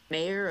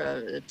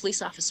mayor, the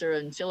police officer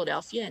in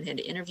Philadelphia, and had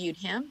interviewed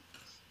him.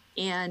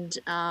 And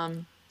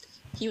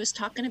he was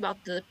talking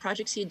about the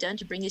projects he had done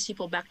to bring these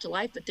people back to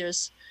life. But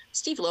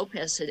Steve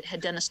Lopez had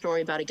done a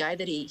story about a guy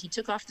that he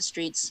took off the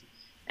streets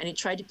and he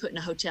tried to put in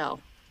a hotel.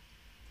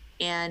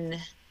 And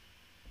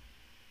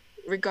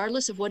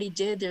regardless of what he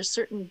did, there's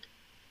certain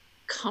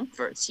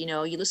comforts.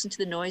 You listen to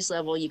the noise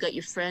level, you got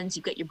your friends,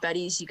 you got your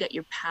buddies, you got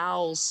your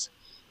pals,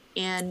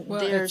 and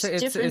there's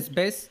different. It's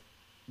based.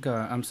 Go.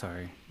 I'm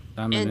sorry.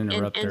 I'm an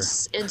interrupter.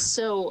 And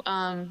so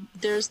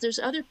there's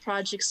other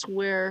projects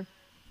where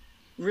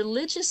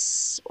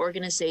religious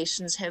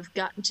organizations have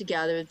gotten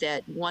together,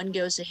 that one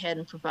goes ahead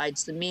and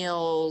provides the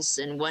meals,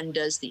 and one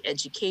does the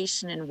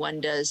education, and one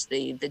does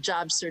the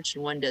job search,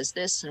 and one does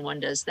this, and one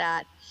does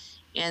that.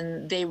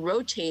 And they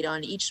rotate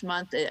on each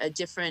month. A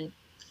different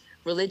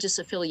religious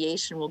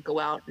affiliation will go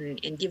out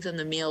and give them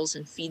the meals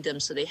and feed them,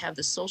 so they have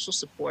the social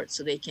support,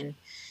 so they can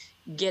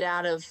get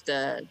out of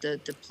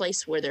the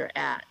place where they're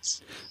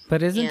at.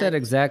 But isn't that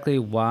exactly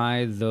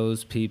why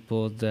those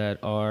people that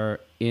are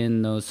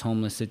in those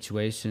homeless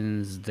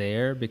situations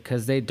there?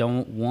 Because they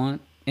don't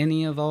want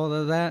any of all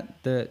of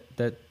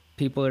that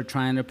people are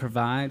trying to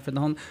provide for the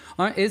home.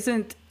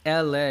 Isn't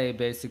LA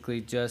basically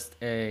just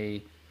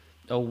a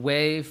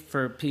way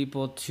for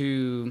people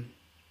to,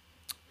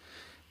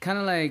 kind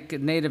of like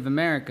Native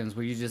Americans,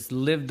 where you just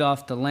lived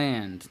off the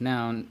land?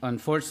 Now,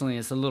 unfortunately,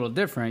 it's a little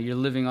different. You're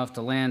living off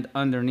the land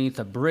underneath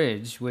a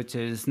bridge, which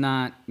is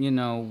not,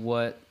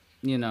 what,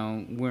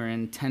 we're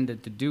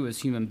intended to do as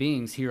human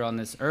beings here on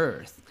this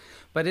earth.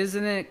 But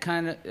isn't it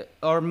kind of,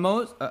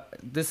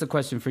 this is a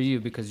question for you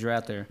because you're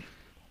out there.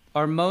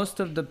 Are most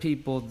of the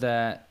people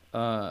that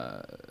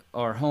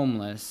are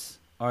homeless,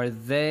 are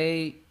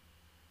they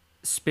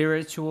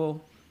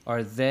spiritual?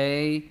 Are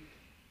they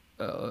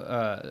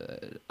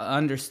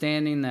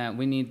understanding that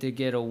we need to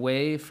get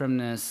away from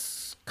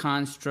this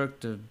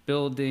construct of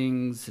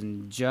buildings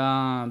and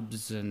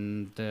jobs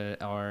and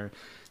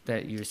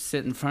that you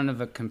sit in front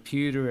of a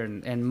computer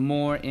and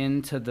more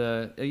into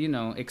the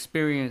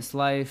experience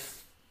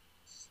life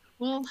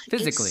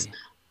physically?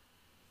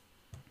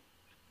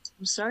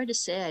 I'm sorry to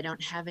say I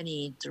don't have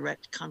any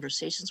direct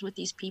conversations with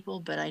these people,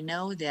 but I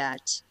know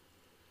that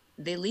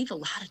they leave a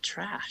lot of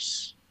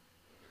trash.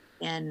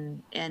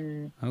 and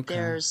Okay.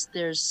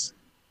 there's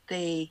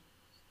they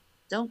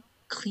don't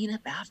clean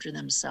up after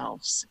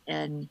themselves,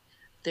 and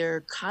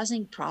they're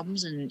causing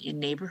problems in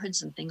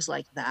neighborhoods and things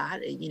like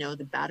that. You know,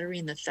 the battery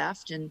and the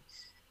theft, and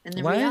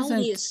the Why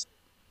reality isn't is,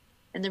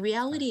 and the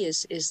reality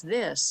is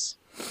this.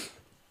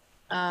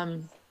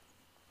 Um,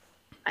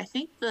 I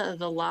think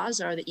the laws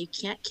are that you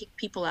can't kick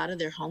people out of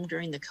their home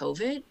during the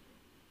COVID,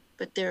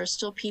 but there are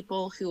still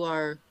people who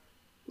are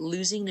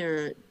losing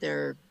their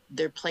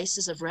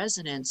places of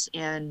residence.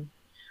 And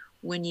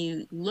when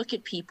you look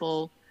at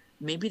people,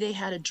 maybe they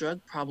had a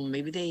drug problem,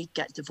 maybe they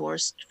got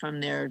divorced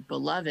from their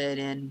beloved.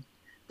 And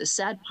the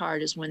sad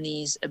part is when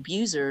these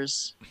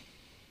abusers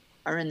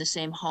are in the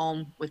same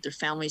home with their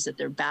families that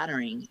they're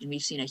battering. And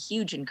we've seen a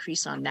huge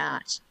increase on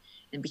that.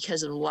 And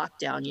because of the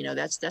lockdown, you know,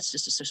 that's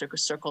just a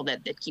circle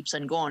that keeps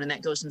on going, and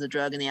that goes into the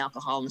drug and the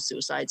alcohol and the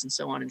suicides and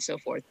so on and so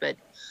forth. But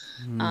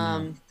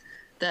yeah.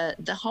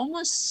 the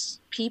homeless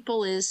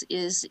people is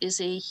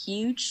a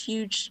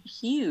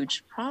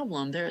huge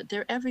problem.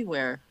 They're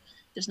everywhere.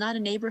 There's not a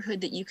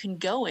neighborhood that you can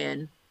go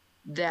in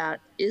that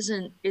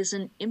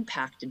isn't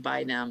impacted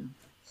by them.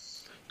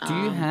 Do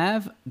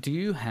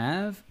you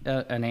have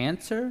an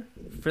answer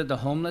for the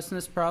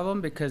homelessness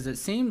problem? Because it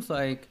seems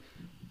like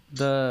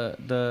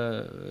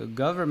the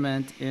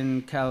government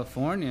in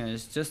California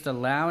is just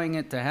allowing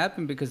it to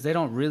happen because they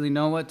don't really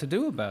know what to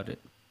do about it.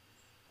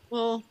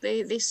 Well,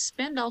 they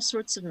spend all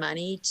sorts of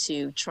money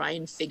to try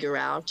and figure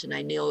out. And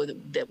I know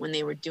that when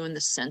they were doing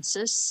the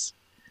census,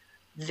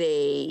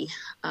 they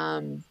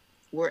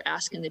were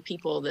asking the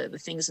people the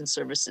things and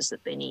services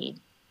that they need.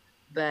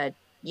 But,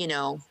 you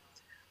know,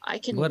 I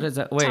can What is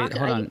that? Wait, talk.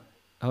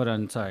 hold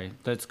on. Sorry,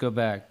 let's go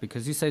back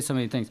because you say so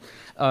many things,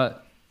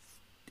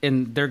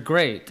 and they're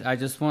great. I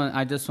just want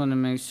to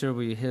make sure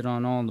we hit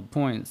on all the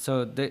points.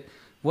 So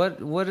what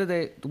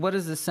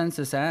does the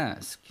census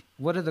ask?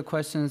 What are the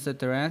questions that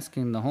they're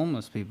asking the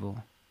homeless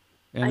people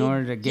in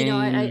order to gain? You know,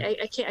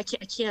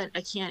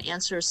 I can't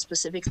answer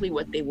specifically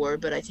what they were,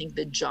 but I think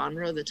the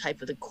genre, the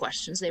type of the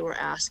questions they were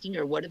asking,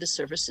 or what are the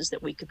services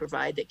that we could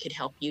provide that could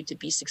help you to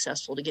be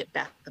successful, to get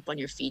back up on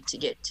your feet, to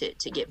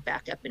get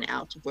back up and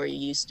out of where you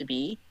used to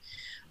be.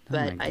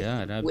 Oh my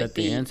God, I bet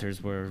the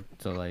answers were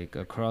to like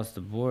across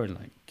the board,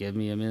 like give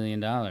me $1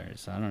 million. I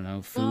don't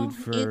know, food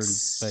for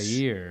a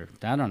year.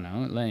 I don't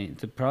know,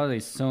 like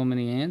probably so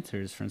many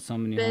answers from so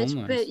many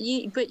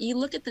homeless. But you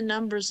look at the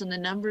numbers, and the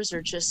numbers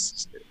are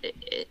just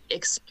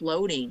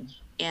exploding.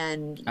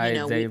 And you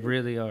know, they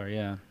really are,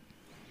 yeah.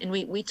 And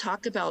we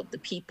talk about the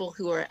people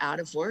who are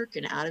out of work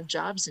and out of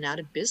jobs and out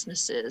of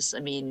businesses. I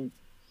mean,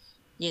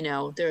 you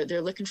know,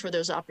 they're looking for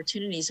those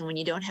opportunities, and when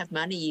you don't have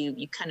money,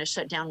 you kind of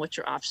shut down what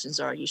your options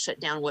are. You shut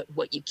down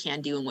what you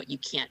can do and what you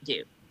can't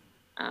do.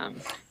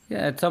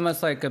 Yeah, it's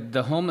almost like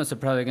the homeless are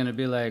probably going to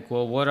be like,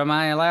 well, what am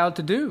I allowed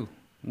to do?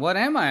 What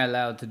am I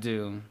allowed to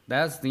do?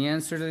 That's the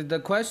answer to the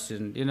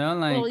question, you know.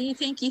 Like, well, you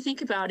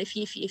think about if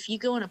you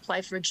go and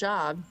apply for a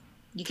job,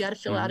 you got to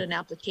fill out an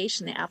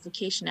application. The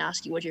application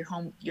asks you what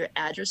your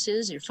address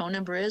is, your phone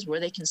number is, where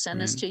they can send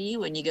this to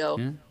you, and you go.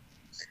 Yeah.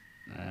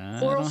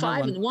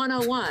 405 and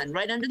 101,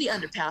 right under the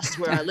underpass is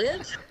where I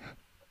live.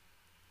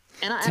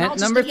 And tent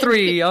number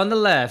 3 on the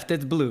left,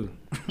 it's blue.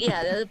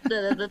 Yeah,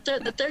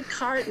 the third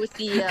cart with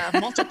the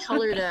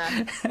multicolored.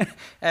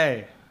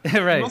 Hey,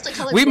 right.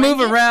 We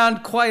move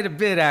around quite a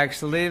bit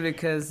actually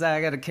because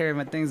I got to carry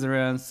my things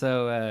around.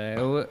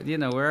 So you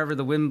know, wherever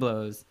the wind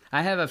blows.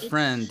 I have a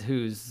friend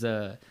who's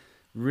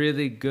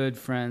really good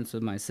friends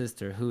with my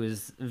sister, who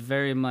is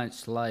very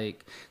much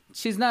like,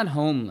 she's not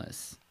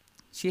homeless.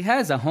 She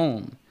has a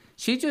home.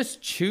 She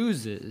just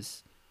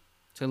chooses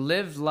to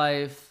live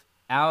life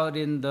out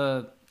in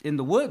the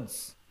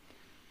woods.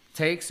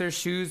 Takes her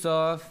shoes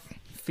off,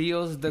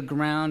 feels the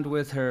ground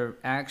with her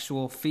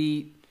actual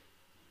feet,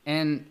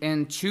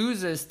 and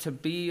chooses to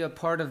be a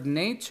part of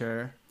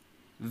nature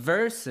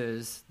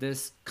versus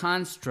this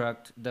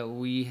construct that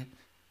we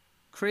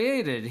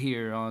created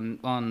here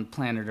on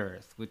planet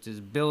Earth, which is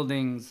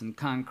buildings and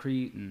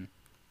concrete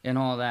and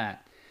all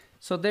that.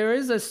 So there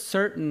is a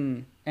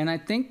certain, and I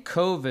think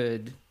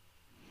COVID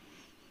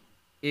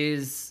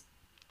it's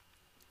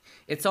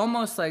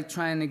almost like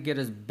trying to get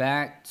us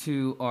back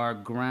to our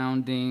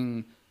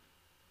grounding,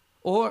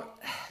 or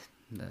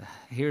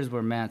here's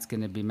where Matt's going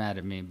to be mad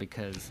at me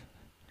because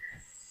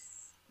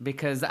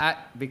here's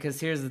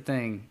the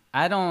thing.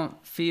 I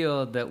don't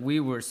feel that we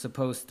were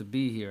supposed to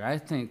be here. I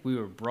think we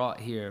were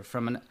brought here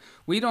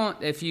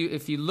if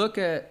you look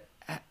at,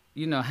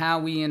 you know, how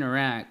we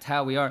interact,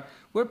 how we are,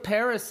 we're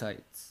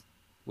parasites.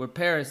 We're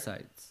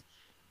parasites.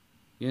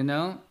 You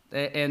know?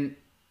 And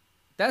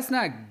that's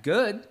not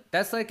good.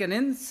 That's like an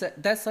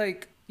insect. That's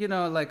like, you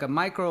know, like a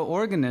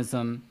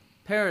microorganism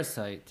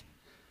parasite.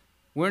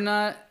 We're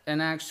not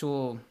an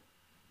actual.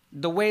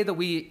 The way that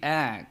we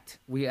act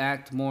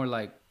more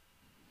like.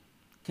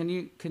 Can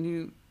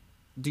you?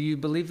 Do you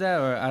believe that,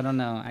 or I don't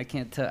know? I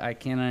can't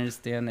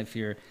understand if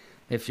you're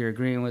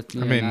agreeing with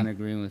me or not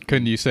agreeing with me.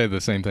 Couldn't you say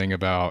the same thing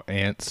about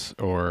ants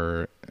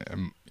or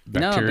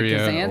No, bacteria?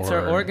 because ants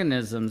are or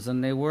organisms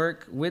and they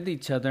work with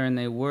each other and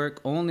they work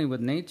only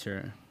with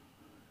nature.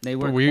 They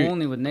work we-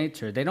 only with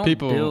nature. They don't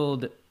people-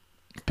 build.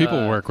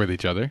 people work with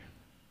each other.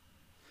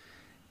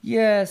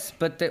 Yes,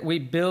 but that we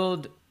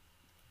build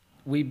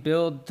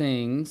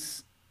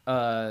things.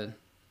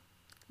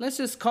 Let's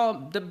just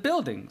call the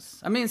buildings.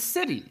 I mean,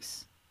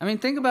 cities. I mean,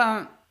 think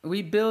about,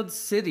 we build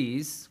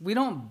cities. We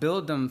don't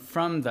build them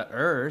from the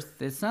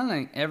earth. It's not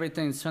like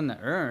everything's from the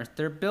earth.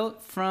 They're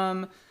built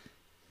from.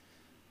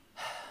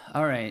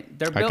 All right,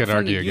 they're I built could from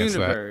argue the against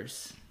that.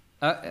 universe.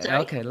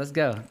 Sorry? Okay, let's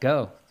go.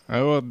 Go.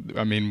 Oh, well,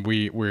 I mean,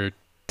 we're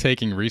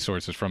taking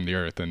resources from the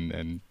earth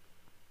and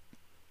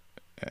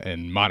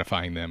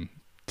modifying them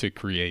to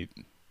create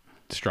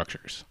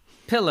structures.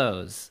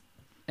 Pillows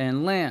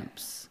and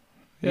lamps,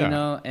 Yeah. you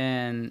know,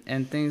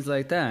 and things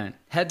like that.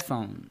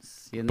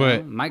 Headphones, you know,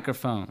 But-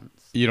 microphones.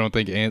 You don't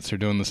think ants are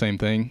doing the same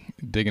thing,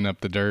 digging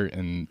up the dirt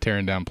and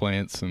tearing down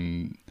plants,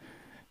 and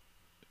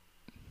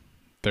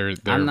they're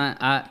I'm not.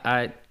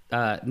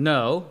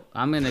 No.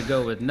 I'm gonna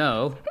go with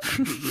no.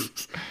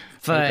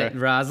 But Okay.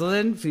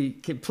 Rosalind, please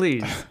I'm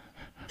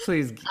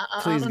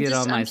get just-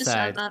 on my I'm just-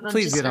 side. I'm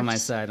Please just- get on I'm my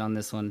just- side on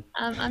this one.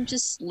 I'm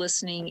just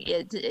listening.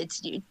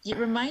 It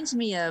reminds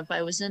me of,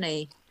 I was in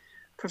a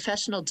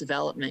professional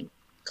development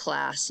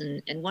class,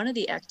 and one of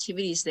the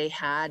activities they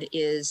had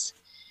is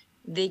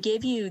they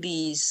gave you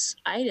these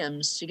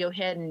items to go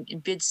ahead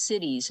and bid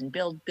cities and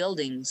build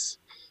buildings.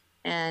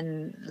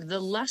 And the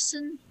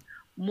lesson,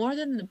 more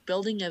than the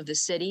building of the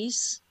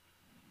cities,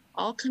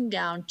 all come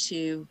down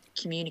to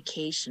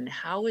communication.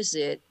 How is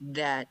it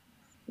that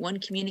one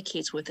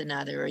communicates with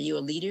another? Are you a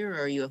leader,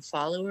 or are you a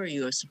follower? Are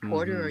you a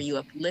supporter? Are you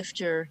a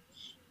uplifter?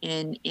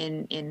 And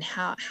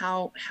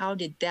how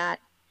did that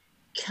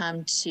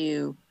come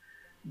to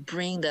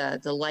bring the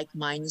like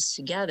minds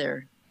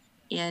together?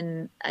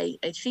 And I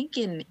think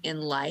in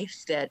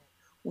life that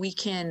we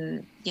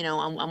can, you know,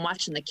 I'm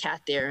watching the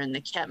cat there, and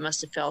the cat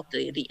must have felt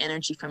the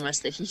energy from us,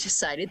 that he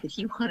decided that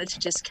he wanted to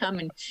just come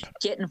and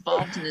get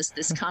involved in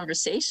this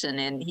conversation.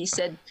 And he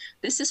said,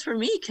 "This is for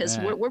me, because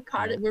Yeah. we're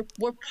part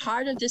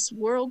of this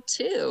world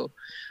too,"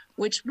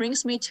 which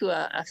brings me to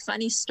a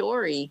funny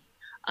story.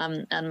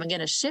 I'm going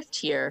to shift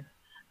here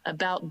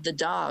about the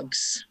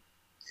dogs.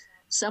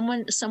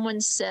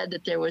 Someone said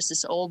that there was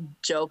this old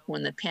joke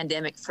when the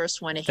pandemic first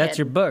went ahead. That's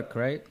your book,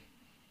 right?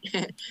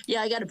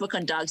 Yeah, I got a book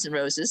on dogs and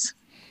roses.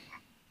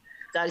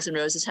 Dogs and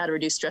Roses, How to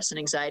Reduce Stress and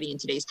Anxiety in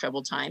Today's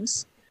Troubled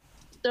Times.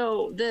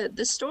 So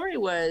the story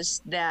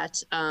was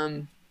that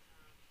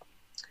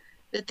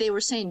that they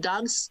were saying,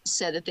 dogs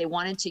said that they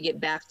wanted to get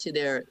back to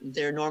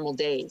their normal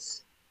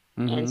days.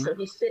 Mm-hmm. And so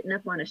he's sitting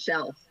up on a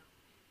shelf.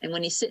 And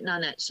when he's sitting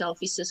on that shelf,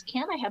 he says,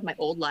 "Can't I have my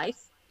old life?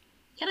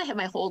 Can't I have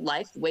my whole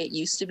life the way it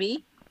used to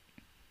be?"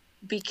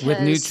 Because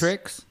With new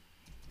tricks?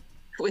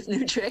 With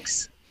new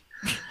tricks.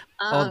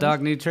 Old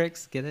dog, new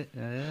tricks? Get it?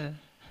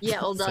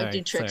 Yeah, old dog Sorry,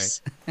 do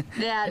tricks.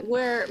 That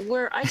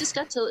where I just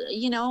got to,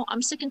 you know,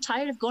 I'm sick and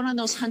tired of going on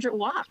those 100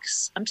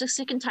 walks. I'm just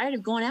sick and tired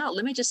of going out.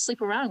 Let me just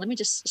sleep around. Let me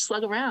just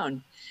slug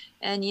around.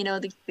 And you know,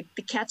 the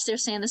cat's there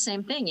saying the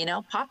same thing. You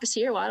know, Pop is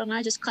here. Why don't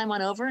I just climb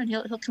on over, and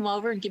he'll come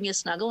over and give me a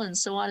snuggle, and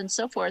so on and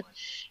so forth.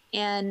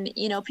 And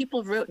you know,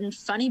 people have written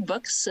funny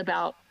books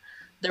about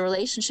the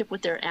relationship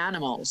with their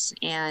animals,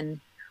 and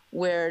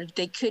where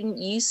they couldn't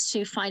used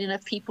to find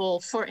enough people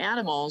for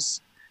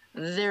animals,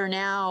 they're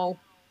now,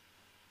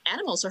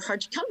 animals are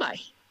hard to come by,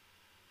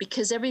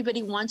 because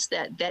everybody wants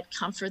that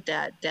comfort,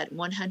 that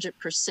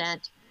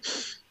 100%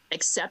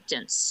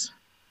 acceptance,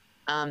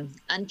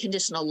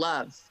 unconditional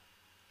love.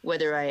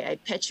 Whether I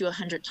pet you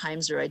 100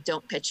 times or I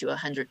don't pet you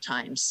 100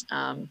 times,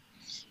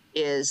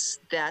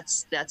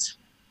 that's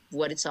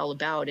what it's all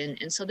about.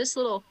 And so this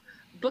little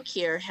book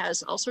here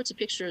has all sorts of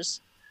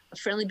pictures of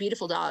friendly,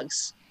 beautiful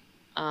dogs.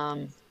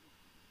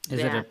 Is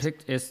it a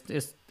pic?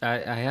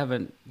 I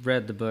haven't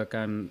read the book.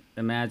 I'm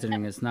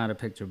imagining it's not a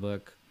picture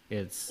book.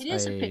 It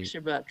is a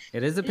picture book.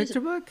 It is a It is picture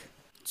a- book?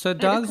 So the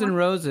Dogs and cor-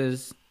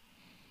 Roses.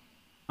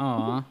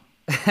 Aw.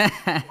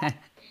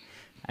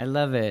 I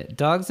love it.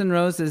 Dogs and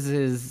Roses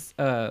is,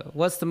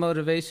 what's the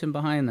motivation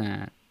behind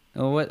that?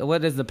 Or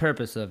what is the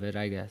purpose of it,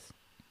 I guess?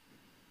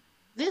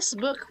 This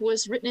book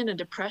was written in a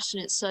depression.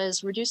 It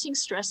says reducing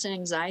stress and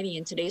anxiety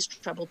in today's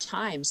troubled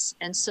times.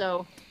 And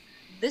so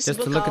this Just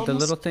book to look at the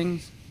almost- little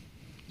things?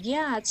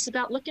 Yeah, it's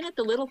about looking at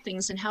the little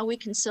things and how we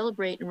can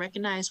celebrate and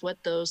recognize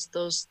what those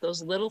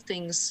little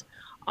things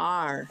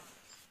are.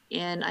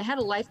 And I had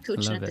a life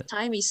coach, and love at the it.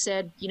 time he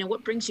said, you know,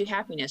 what brings you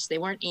happiness? They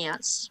weren't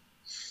ants.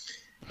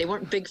 They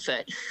weren't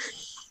Bigfoot.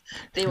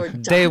 They were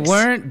dogs. They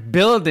weren't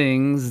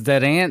buildings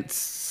that ants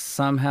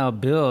somehow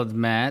build,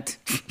 Matt.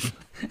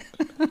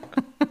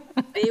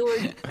 They were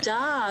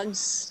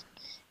dogs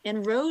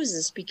and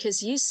roses,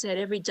 because you said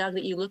every dog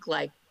that you look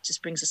like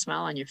just brings a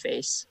smile on your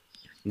face.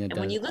 And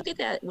when you look at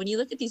that, when you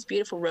look at these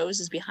beautiful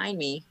roses behind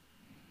me,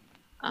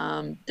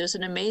 there's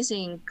an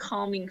amazing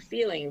calming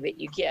feeling that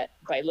you get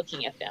by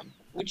looking at them.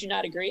 Would you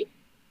not agree?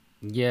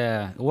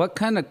 Yeah. What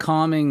kind of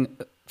calming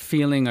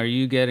feeling are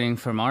you getting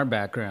from our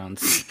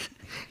backgrounds?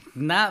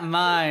 Not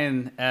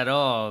mine at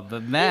all,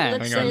 but man,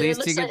 looks at like-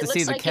 least you get to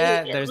see the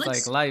cat. it There's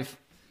looks- like life.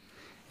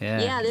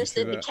 Yeah. Yeah, there's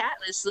see the that. cat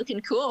is looking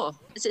cool.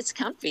 It's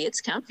comfy.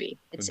 It's comfy.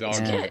 The It's dog's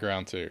on the good.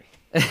 ground too.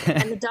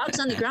 And the dog's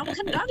on the ground. What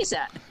kind of dog is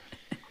that?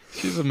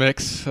 She's a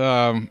mix.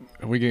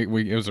 It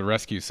was a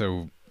rescue,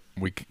 so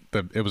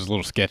it was a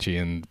little sketchy,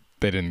 and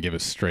they didn't give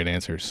us straight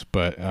answers.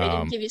 But They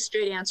didn't give you a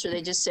straight answer.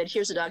 They just said,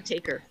 "Here's a dog.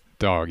 Take her."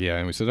 dog, yeah,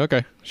 and we said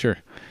okay, sure.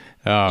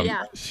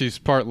 Yeah. She's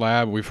part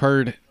lab. We've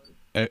heard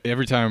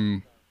every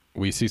time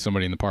we see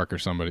somebody in the park or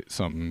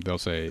something, they'll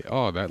say,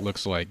 "Oh, that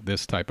looks like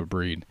this type of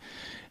breed."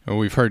 And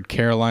we've heard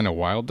Carolina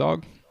Wild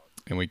Dog,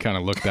 and we kind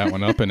of looked that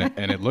one up, and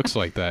it looks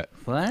like that.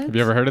 What? Have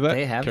you ever heard of that?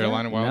 They have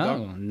Carolina that?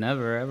 Wild no, Dog?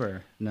 never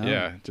ever. No.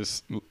 Yeah,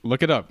 just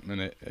look it up, and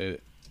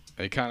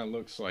it kind of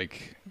looks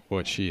like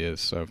what she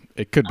is. So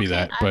it could be Okay,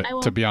 that, I but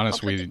will- to be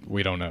honest, I'll put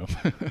we don't know.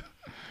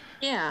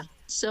 Yeah.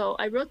 So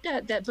I wrote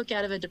that book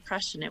out of a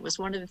depression. It was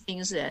one of the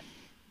things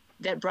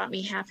that brought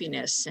me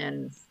happiness.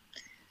 And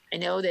I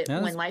know that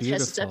That's when life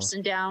has its beautiful. ups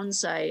and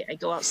downs, I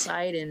go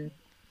outside and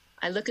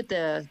I look at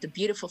the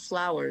beautiful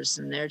flowers,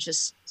 and they're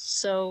just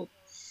so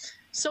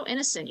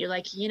innocent. You're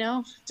like,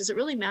 does it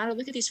really matter?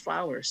 Look at these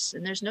flowers.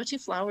 And there's no two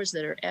flowers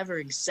that are ever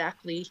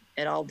exactly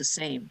at all the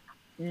same.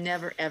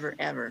 Never, ever,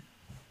 ever.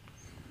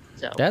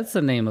 So That's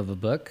the name of a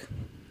book.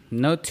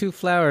 No two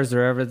flowers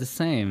are ever the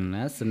same.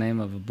 That's the name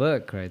of a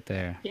book right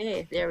there.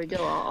 okay, there we go.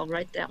 I'll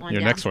write that one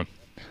Your down. next one.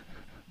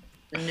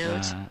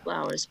 No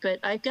flowers, but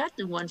I've got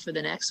the one for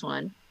the next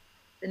one.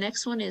 The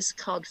next one is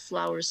called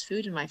Flowers,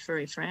 Food, and My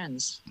Furry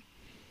Friends.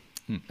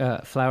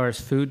 Flowers,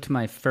 food to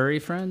my furry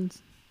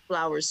friends.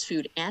 Flowers,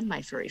 Food, and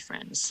My Furry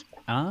Friends.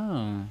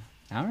 Oh,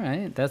 all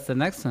right. That's the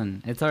next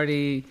one. It's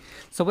already.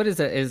 So what is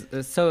it?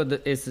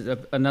 Is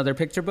it another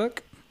picture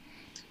book?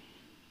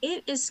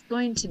 It is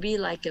going to be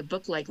like a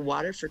book like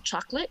Water for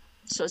Chocolate.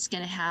 So it's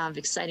going to have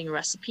exciting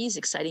recipes,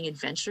 exciting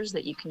adventures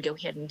that you can go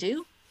ahead and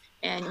do.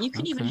 And you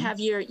can even Okay. have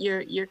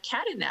your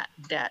cat in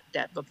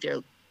that book there.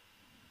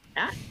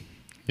 Matt?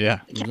 Yeah.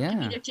 The cat can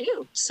Yeah. be there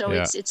too. So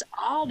Yeah. it's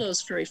all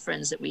those furry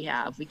friends that we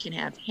have. We can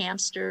have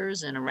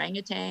hamsters and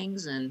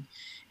orangutans and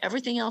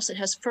everything else that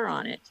has fur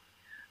on it.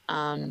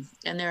 And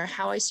they're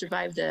how I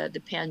survived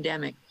the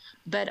pandemic.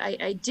 But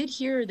I did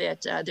hear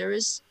that there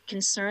is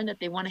concern that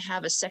they want to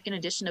have a second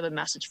edition of A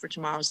Message for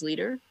Tomorrow's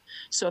Leader.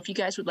 So if you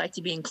guys would like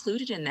to be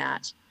included in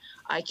that,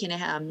 I can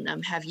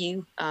have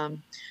you,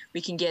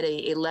 we can get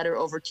a letter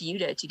over to you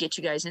to get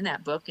you guys in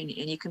that book, and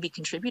you can be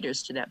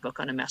contributors to that book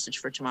on A Message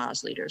for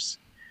Tomorrow's Leaders.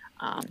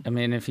 I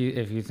mean, if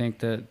you think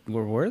that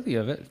we're worthy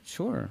of it,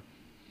 sure.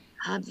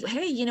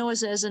 Hey,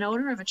 as an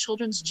owner of a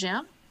children's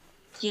gym,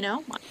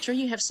 I'm sure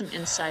you have some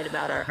insight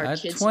about our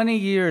kids. 20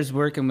 years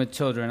working with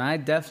children, I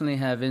definitely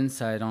have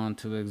insight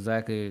onto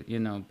exactly,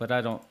 but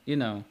I don't,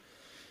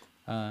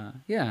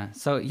 yeah.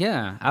 So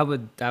yeah, I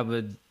would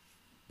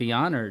be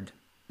honored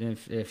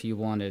if you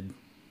wanted,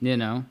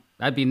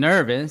 I'd be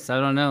nervous. I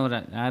don't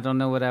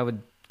know what I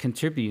would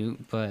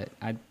contribute, but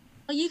I'd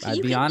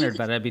be honored,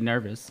 but I'd be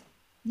nervous.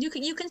 You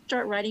can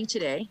start writing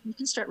today. You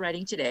can start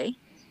writing today,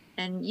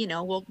 and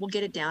we'll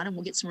get it down, and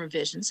we'll get some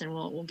revisions, and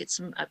we'll get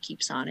some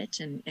upkeeps on it,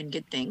 and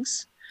good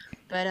things.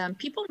 But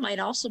people might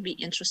also be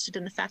interested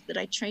in the fact that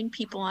I train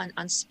people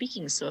on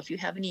speaking. So if you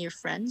have any of your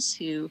friends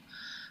who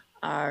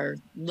are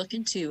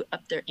looking to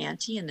up their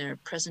ante in their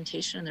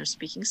presentation and their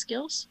speaking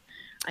skills,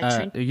 I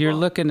train You're people-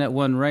 looking at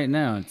one right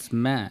now. It's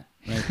Matt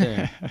right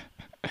there.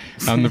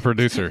 I'm the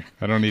producer.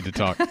 I don't need to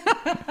talk.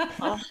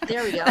 Oh,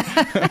 there we go.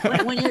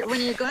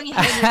 When you're going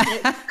ahead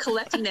and you're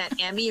collecting that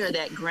Emmy or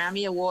that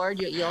Grammy award,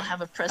 you'll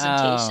have a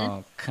presentation.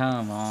 Oh,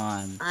 come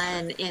on.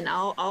 And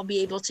I'll be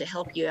able to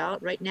help you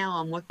out. Right now,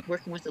 I'm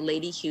working with a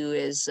lady who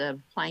is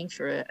applying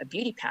for a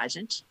beauty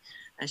pageant,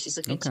 and she's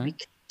looking to Okay. be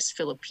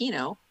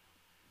Filipino.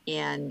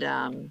 And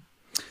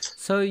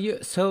So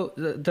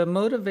the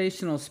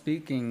motivational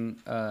speaking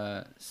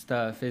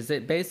stuff, is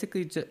it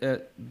basically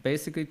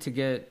to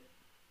get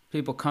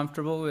people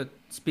comfortable with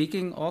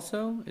speaking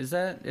also? Is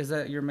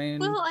that your main?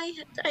 well,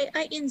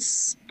 I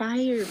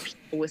inspire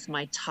people with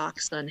my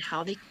talks on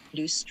how they can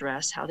reduce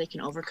stress, how they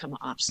can overcome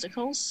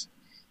obstacles,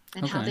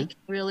 and how they Okay. can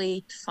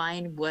really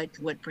find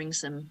what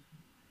brings them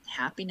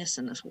happiness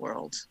in this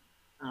world.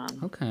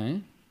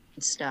 Okay.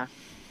 Good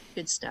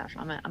stuff.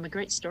 I'm a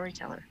great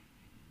storyteller.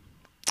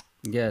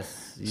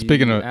 Yes.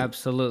 Speaking you of-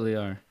 absolutely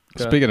are.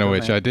 Speaking of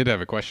which, ahead. I did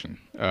have a question.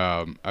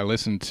 I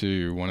listened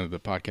to one of the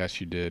podcasts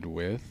you did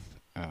with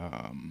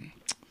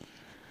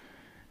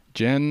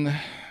Jen.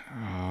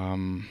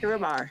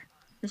 Kirabar.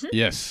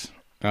 Yes.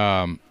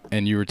 And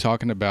you were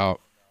talking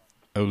about,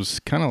 it was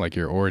kind of like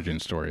your origin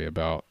story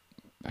about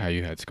how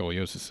you had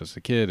scoliosis as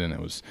a kid, and it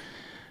was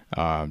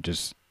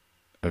just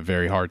a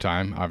very hard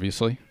time,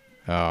 obviously.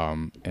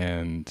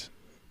 And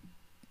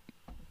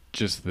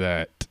just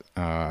that,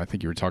 I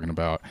think you were talking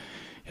about,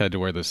 you had to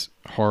wear this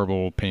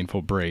horrible,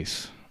 painful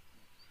brace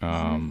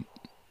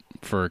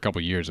for a couple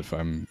of years, if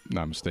I'm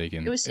not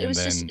mistaken.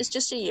 It's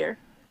just a year.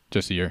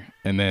 Just a year.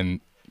 And then,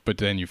 but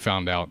then you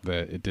found out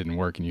that it didn't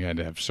work and you had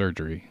to have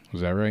surgery.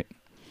 Was that right?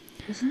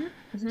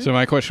 So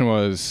my question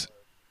was,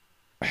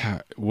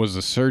 was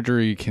the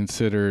surgery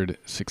considered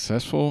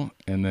successful?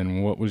 And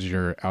then what was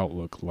your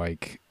outlook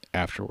like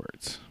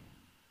afterwards?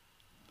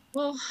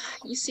 Well,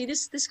 you see,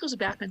 this goes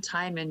back in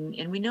time,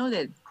 and we know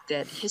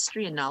that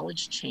history and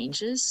knowledge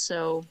changes.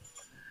 So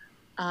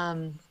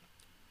um,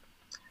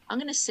 I'm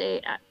going to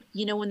say,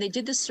 when they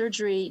did the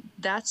surgery,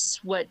 that's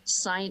what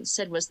science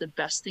said was the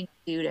best thing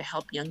to do to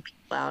help young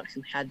people out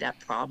who had that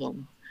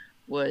problem,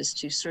 was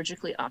to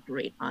surgically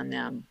operate on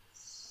them.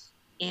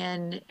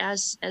 And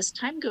as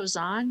time goes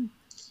on,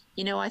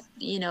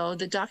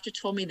 the doctor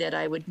told me that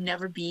I would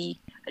never be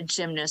a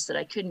gymnast, that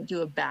I couldn't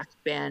do a back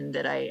bend,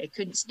 that I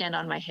couldn't stand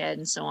on my head,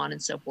 and so on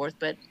and so forth.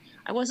 But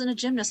I wasn't a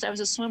gymnast; I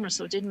was a swimmer,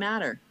 so it didn't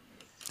matter.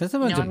 That's a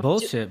You bunch know, of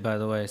bullshit, by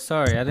the way.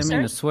 Sorry, I didn't mean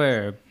sorry. to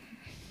swear.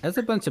 That's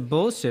a bunch of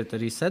bullshit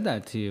that he said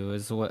that to you.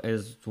 Is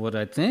what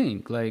I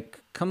think. Like,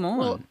 come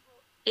Well, on.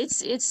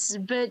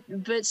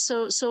 but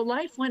so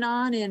life went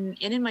on, and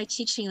in my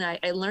teaching,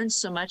 I learned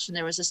so much. And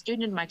there was a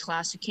student in my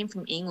class who came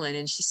from England,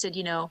 and she said,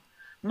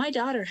 my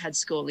daughter had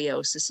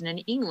scoliosis, and in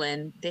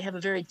England they have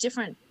a very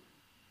different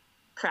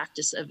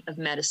practice of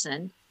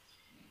medicine.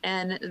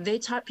 And they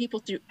taught people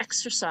through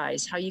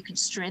exercise how you could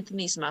strengthen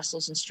these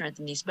muscles and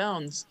strengthen these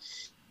bones.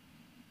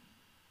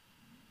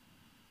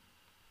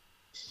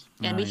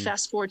 And we Right.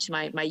 fast forward to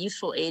my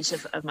youthful age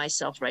of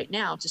myself right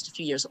now, just a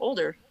few years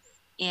older.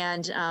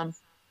 And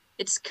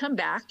it's come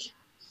back,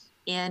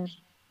 and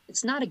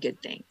it's not a good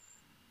thing.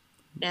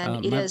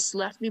 And it My has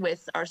left me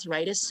with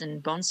arthritis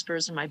and bone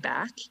spurs in my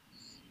back.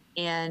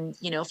 And,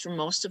 for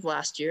most of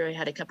last year, I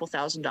had a couple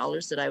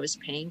 $1,000s that I was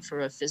paying for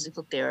a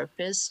physical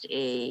therapist,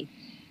 a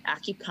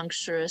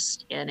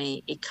acupuncturist, and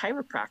a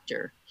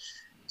chiropractor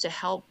to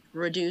help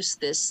reduce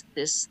this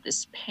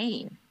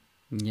pain.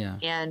 yeah.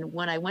 And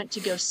when I went to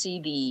go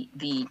see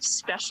the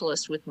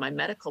specialist with my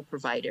medical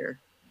provider,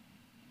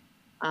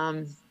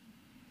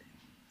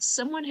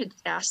 someone had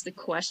asked the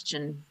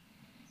question,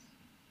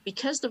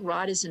 because the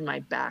rod is in my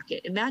back,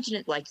 imagine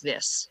it like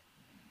this.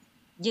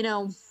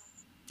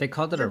 They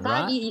called it a Your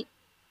rot. body,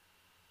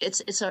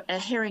 it's a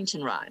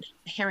Harrington rod,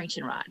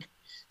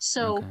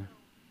 So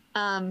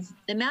Okay.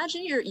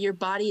 imagine your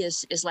body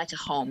is like a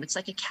home. It's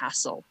like a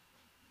castle.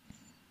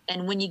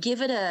 And when you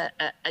give it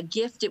a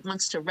gift, it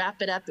wants to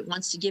wrap it up. It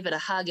wants to give it a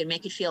hug and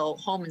make it feel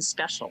home and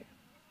special.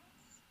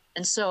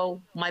 And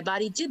so my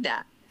body did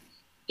that.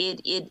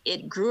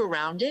 It grew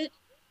around it.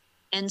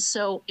 And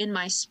so in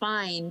my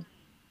spine,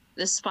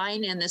 the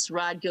spine and this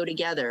rod go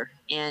together.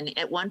 And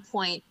at one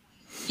point,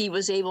 he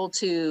was able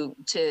to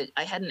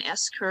I had an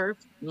S curve.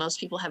 Most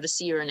people have a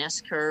C or an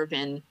S curve,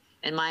 and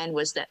mine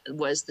was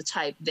the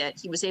type that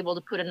he was able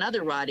to put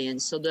another rod in.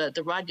 So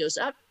the rod goes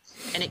up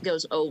and it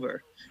goes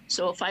over.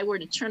 So if I were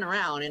to turn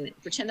around and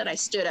pretend that I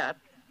stood up,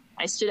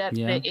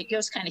 Yeah. it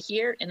goes kind of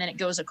here, and then it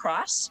goes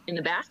across in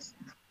the back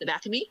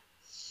of me.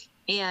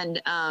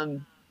 And so I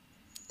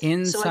got,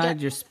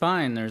 Inside your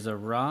spine, there's a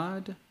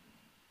rod.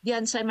 yeah,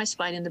 inside my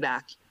spine in the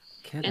back.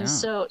 Get And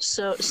out.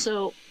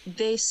 so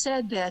they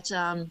said that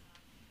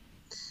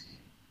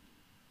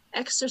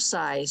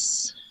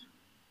exercise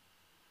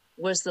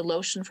was the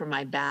lotion for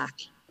my back.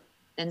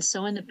 And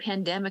so in the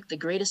pandemic, the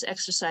greatest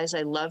exercise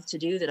I loved to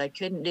do that I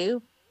couldn't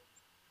do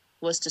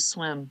was to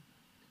swim.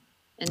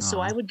 And so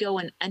I Aw. would go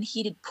in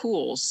unheated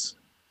pools,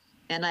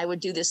 and I would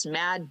do this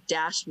mad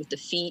dash with the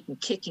feet and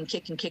kick and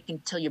kick and kick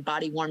until your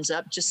body warms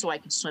up, just so I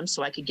could swim,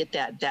 so I could get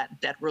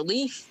that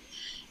relief.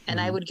 And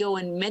I would go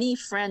in many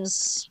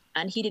friends'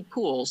 unheated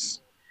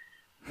pools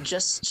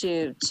just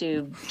to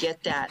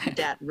get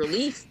that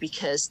relief,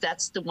 because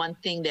that's the one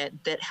thing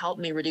that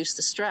helped me reduce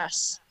the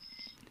stress.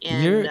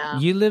 And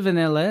You live in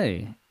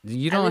LA.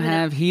 You I don't live in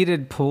have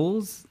heated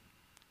pools?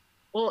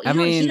 well, I you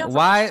don't heat mean, up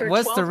why? for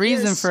What's the 12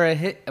 reason years.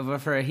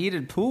 for a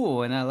heated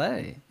pool in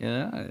LA?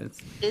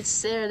 It's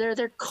It's they're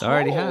it's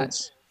already hot. cold.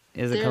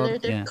 Is it They're cold? they're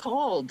they're Yeah.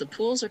 cold. The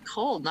pools are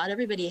cold. Not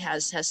everybody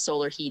has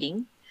solar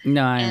heating,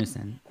 No, I and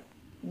understand.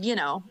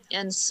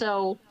 and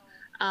so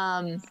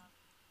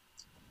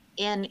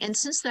and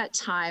since that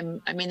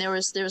time, I mean, there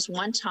was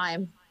one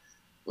time,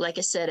 like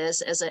I said,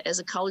 as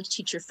a college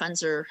teacher,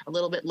 funds are a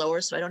little bit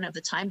lower, so I don't have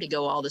the time to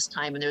go all this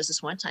time. And there was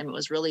this one time it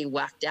was really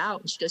whacked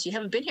out, and she goes, "You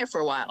haven't been here for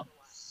a while."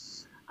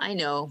 I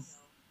know,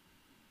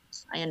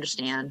 I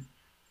understand.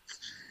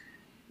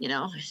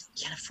 I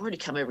can't afford to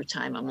come every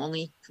time. I'm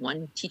only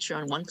one teacher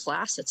on one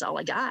class. That's all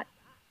I got.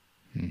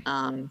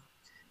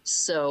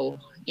 So,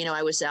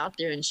 I was out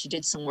there, and she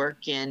did some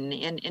work,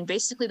 and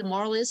basically the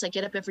moral is I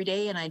get up every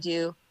day and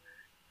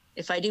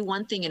if I do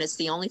one thing, and it's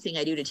the only thing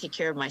I do to take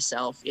care of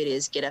myself, it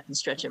is get up and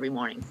stretch every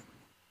morning.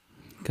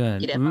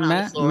 Good. Get up and on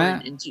the floor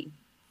Matt. and do.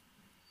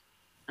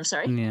 I'm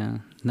sorry? Yeah.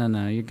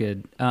 No, you're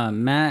good.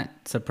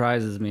 Matt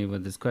surprises me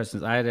with his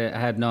questions. I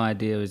had no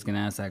idea he was going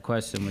to ask that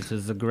question, which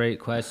is a great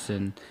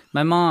question.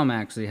 My mom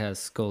actually has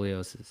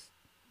scoliosis.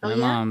 Oh, My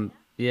yeah? mom,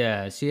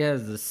 yeah, she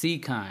has the C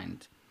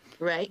kind,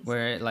 Right?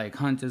 where it like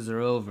hunches her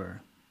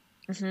over.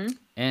 Mm-hmm.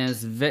 And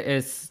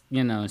it's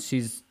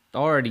she's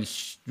already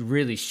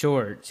really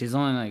short. She's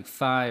only like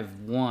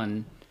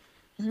 5'1",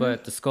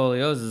 but the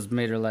scoliosis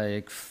made her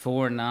like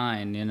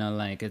 4'9".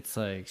 Like it's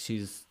like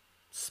she's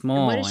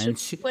small, and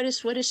she. What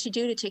does she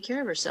do to take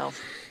care of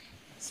herself?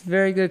 It's a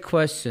very good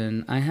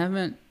question. I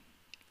haven't.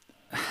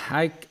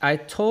 I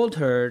told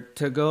her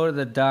to go to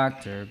the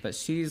doctor, but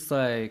she's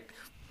like,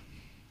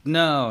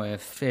 no.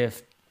 If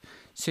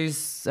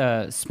she's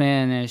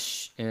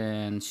Spanish,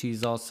 and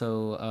she's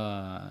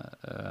also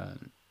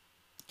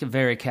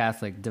very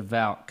Catholic,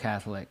 devout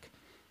Catholic.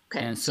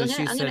 Okay. And so I'm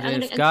she gonna, said, I'm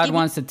gonna, if I'm God gonna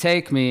wants to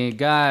take me,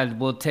 God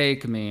will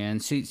take me.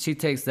 And she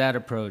takes that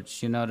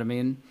approach, you know what I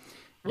mean?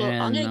 well,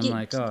 And I'm gonna I'm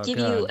like, oh, give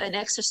you God. an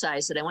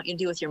exercise that I want you to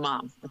do with your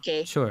mom.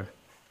 Okay. Sure.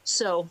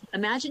 So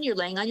imagine you're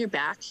laying on your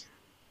back,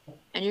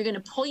 and you're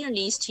gonna pull your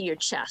knees to your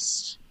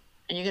chest,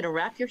 and you're gonna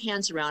wrap your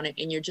hands around it,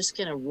 and you're just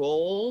gonna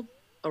roll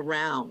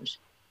around.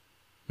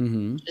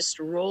 Mm-hmm. Just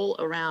roll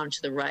around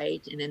to the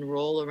right, and then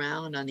roll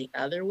around on the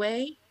other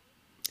way.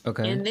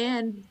 Okay. And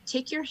then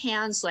take your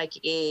hands like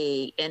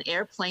an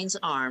airplane's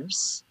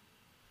arms,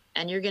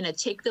 and you're going to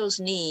take those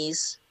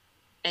knees,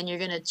 and you're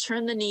going to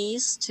turn the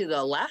knees to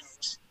the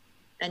left,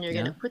 and you're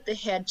going to put the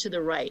head to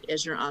the right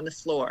as you're on the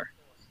floor.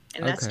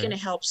 And that's Okay. going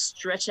to help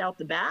stretch out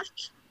the back.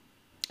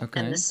 Okay.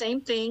 And the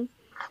same thing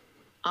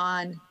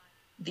on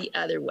the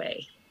other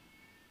way.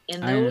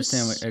 And I those,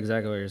 understand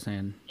exactly what you're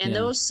saying. and Yeah.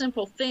 those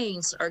simple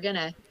things are going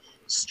to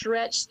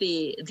stretch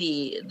the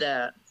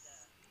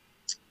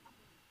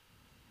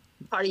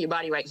part of your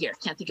body right here.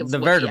 Can't think of The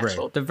what vertebrae.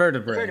 actual, The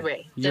vertebrae. the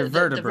vertebrae. Your the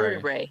vertebrae.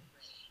 vertebrae.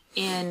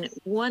 And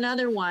one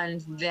other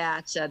one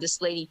that this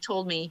lady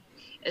told me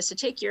is to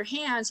take your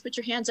hands, put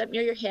your hands up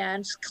near your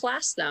hands,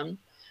 clasp them,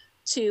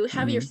 to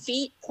have your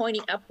feet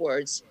pointing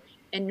upwards,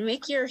 and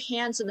make your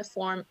hands in the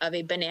form of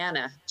a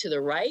banana to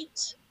the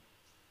right,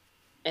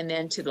 and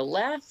then to the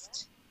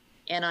left,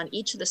 and on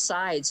each of the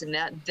sides. And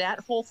that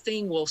whole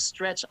thing will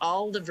stretch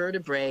all the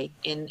vertebrae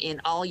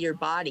in all your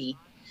body.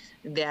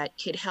 That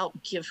could help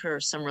give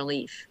her some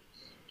relief.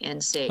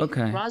 And say,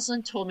 Okay.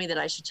 Rosalind told me that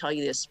I should tell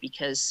you this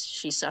because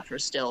she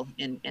suffers still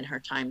in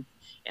her time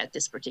at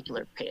this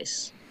particular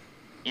pace.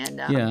 And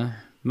Yeah.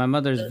 My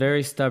mother's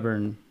very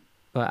stubborn,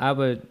 but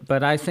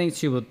I think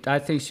she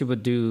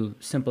would do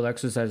simple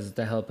exercises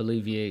to help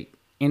alleviate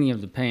any of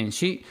the pain.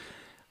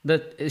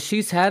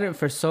 She's had it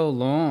for so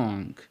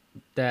long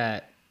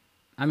that,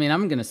 I mean,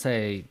 I'm going to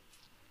say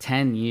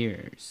 10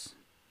 years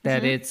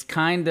that it's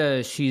kind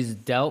of, she's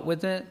dealt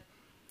with it.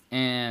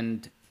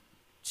 And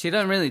she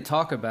doesn't really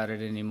talk about it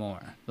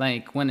anymore.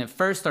 Like, when it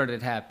first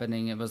started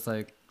happening, it was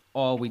like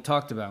all we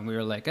talked about. And we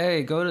were like,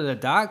 hey, go to the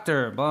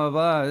doctor, blah, blah,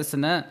 blah, this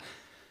and that.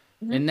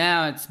 And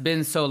now it's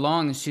been so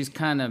long, and she's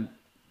kind of,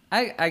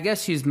 I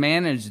guess she's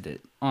managed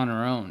it on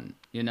her own,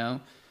 you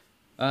know?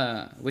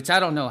 Which I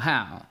don't know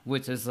how,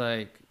 which is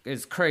like,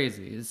 it's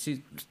crazy.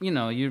 She, you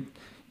know,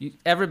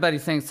 everybody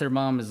thinks their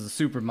mom is a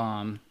super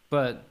mom.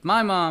 But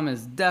my mom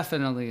is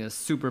definitely a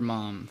super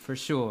mom, for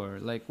sure,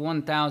 like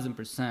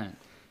 1,000%.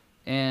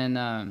 And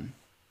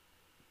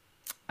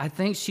I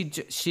think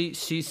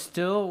she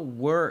still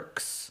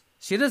works.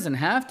 She doesn't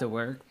have to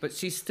work, but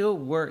she still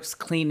works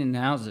cleaning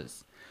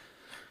houses.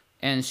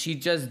 And she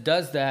just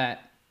does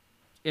that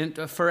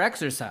for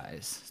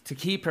exercise, to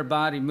keep her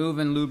body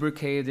moving,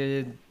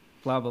 lubricated,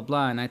 blah, blah,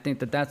 blah. And I think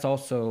that's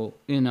also,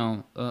 you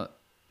know,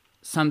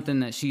 something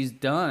that she's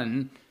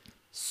done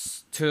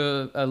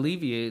to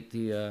alleviate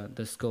the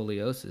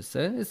scoliosis.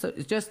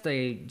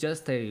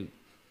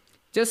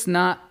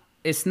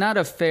 It's not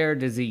a fair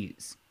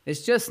disease.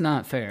 It's just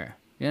not fair,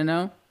 you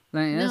know?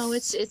 Like, no,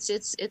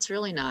 it's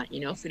really not. You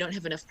know, if we don't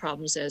have enough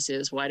problems as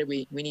is, why do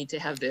we need to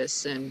have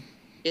this? And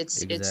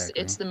it's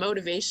the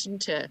motivation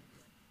to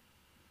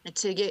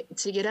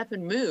get up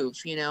and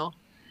move. You know,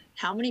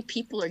 how many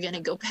people are going to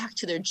go back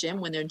to their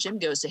gym when their gym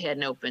goes ahead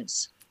and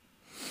opens?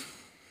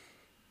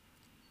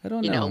 I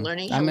don't know.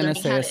 I'm going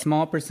to say a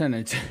small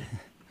percentage.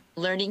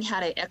 Learning how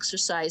to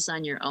exercise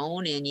on your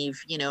own, and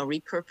you've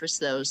repurposed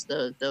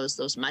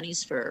those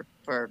monies for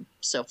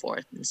so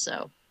forth. And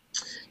so,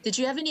 did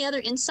you have any other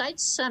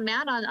insights,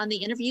 Matt, on the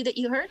interview that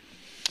you heard?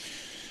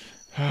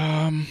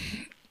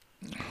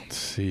 Let's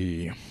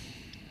see.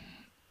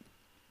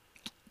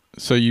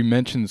 So you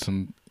mentioned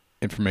some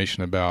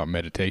information about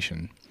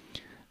meditation.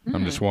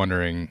 I'm just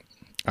wondering.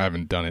 I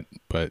haven't done it,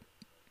 but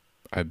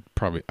I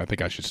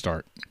think I should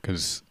start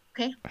because.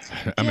 Okay.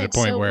 I'm at a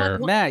point where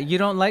Matt, you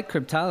don't like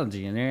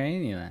cryptology and there ain't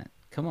any of that.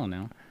 Come on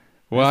now.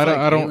 Well,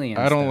 I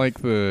don't like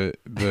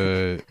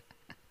the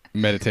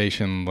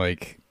meditation,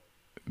 like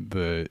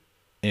the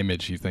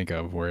image you think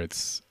of where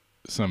it's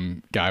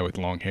some guy with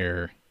long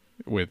hair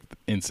with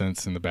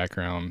incense in the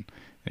background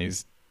and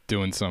he's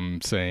doing some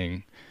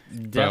saying.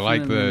 Definitely but I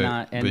like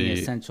not any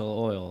essential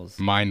oils.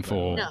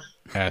 Mindful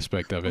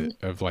aspect of it,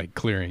 of like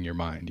clearing your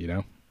mind, you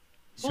know?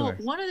 Sure. Well,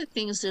 one of the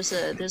things, there's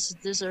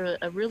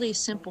a really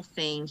simple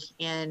thing,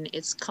 and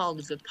it's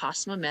called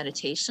Vipassana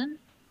meditation.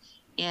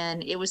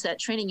 And it was that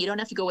training. You don't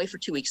have to go away for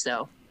 2 weeks,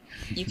 though.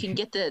 You can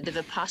get the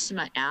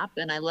Vipassana app,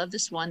 and I love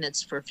this one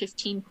that's for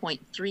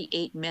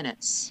 15.38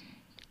 minutes.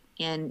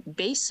 And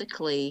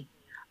basically,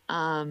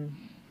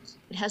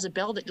 it has a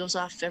bell that goes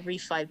off every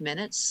 5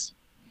 minutes.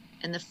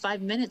 And the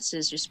 5 minutes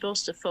is you're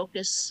supposed to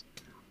focus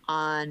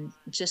on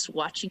just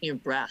watching your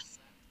breath.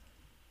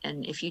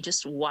 And if you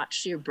just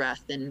watch your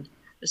breath, and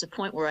there's a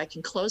point where I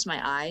can close my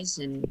eyes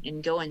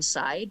and go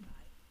inside.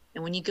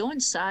 And when you go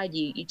inside,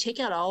 you take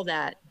out all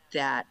that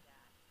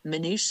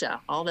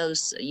minutia, all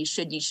those you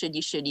should, you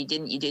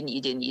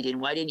didn't,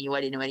 why didn't you,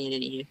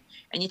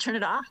 and you turn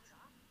it off.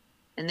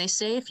 And they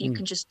say if you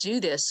can just do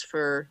this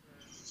for,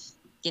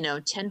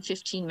 10,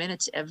 15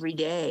 minutes every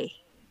day,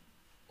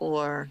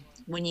 or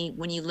when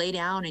you lay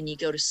down and you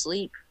go to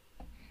sleep.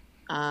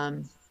 How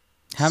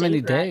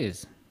many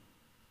days?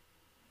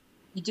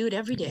 You do it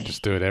every day.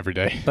 Just do it every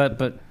day.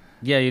 But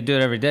yeah, you do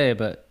it every day,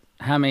 but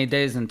how many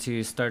days until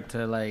you start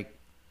to like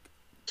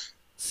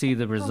see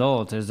the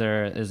result? Is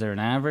there an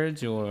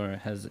average,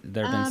 or has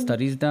there been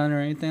studies done or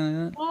anything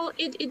like that? Well,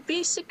 it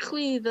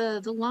basically,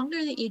 the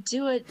longer that you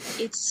do it,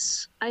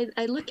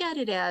 I look at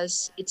it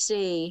as it's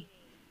a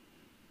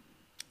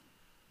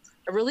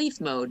relief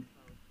mode.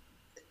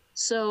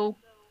 So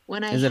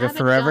when I is it a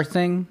forever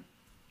thing?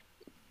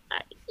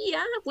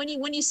 Yeah, when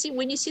you see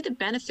the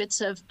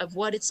benefits of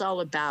what it's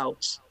all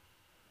about,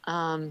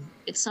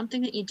 it's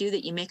something that you do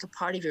that you make a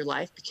part of your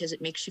life because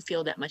it makes you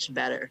feel that much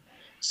better.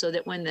 So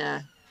that when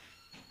the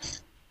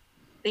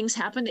things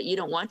happen that you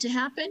don't want to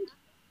happen,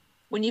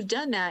 when you've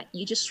done that,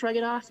 you just shrug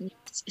it off and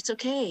it's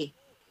okay.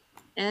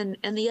 And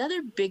the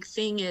other big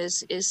thing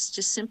is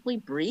just simply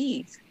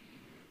breathe.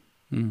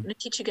 I'm gonna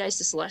teach you guys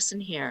this lesson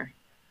here.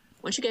 I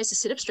want you guys to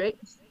sit up straight,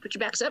 put your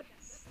backs up,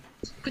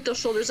 put those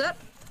shoulders up.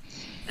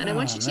 And I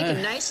want you to take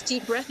a nice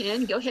deep breath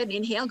in. Go ahead and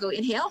inhale. Go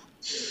inhale.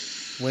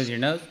 With your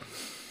nose?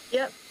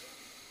 Yep.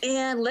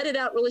 And let it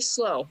out really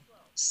slow.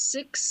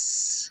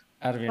 6.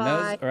 Out of your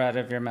nose or out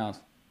of your mouth?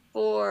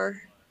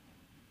 4,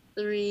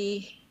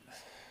 3,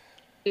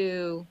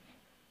 2,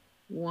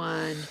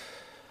 1.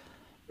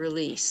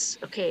 Release.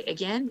 Okay,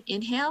 again,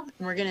 inhale.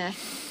 And we're going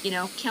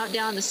to, count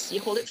down this. You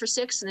hold it for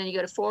 6, and then you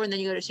go to 4, and then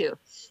you go to 2.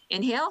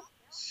 Inhale.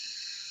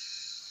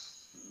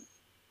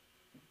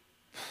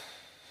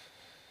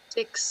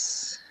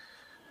 6,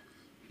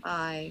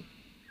 5,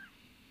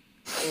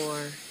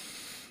 4,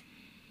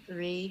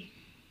 3,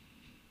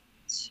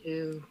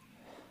 2,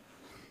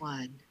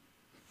 1.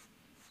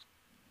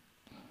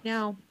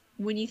 Now,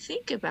 when you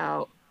think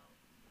about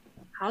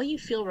how you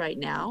feel right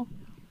now,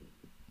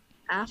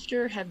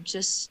 after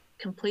just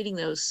completing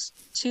those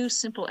 2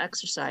 simple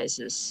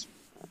exercises,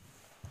 do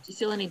you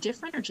feel any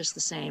different or just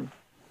the same?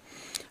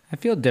 I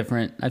feel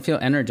different. I feel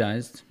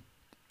energized.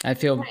 I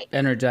feel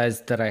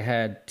energized that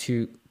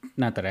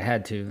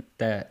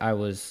that I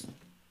was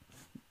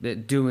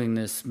doing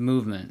this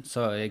movement.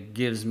 So it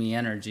gives me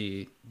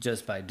energy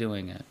just by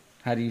doing it.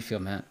 How do you feel,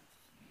 Matt?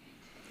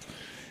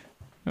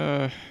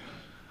 I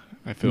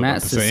feel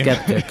Matt's about the a same.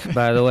 skeptic,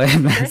 by the way.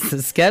 Matt's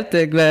a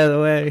skeptic, by the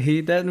way.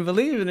 He doesn't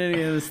believe in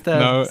any of this stuff.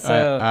 No,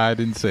 so. I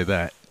didn't say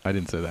that.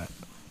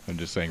 I'm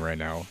just saying right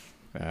now.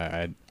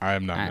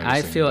 I'm not.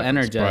 I feel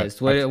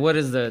energized. What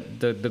is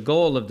the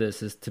goal of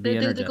this? Is to be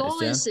energized. The goal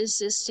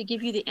is to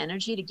give you the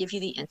energy, to give you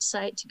the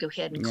insight, to go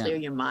ahead and clear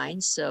your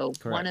mind. So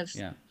one of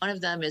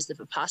them is the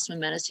Vipassana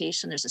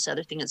meditation. There's this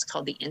other thing that's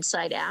called the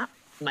Insight app.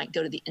 You might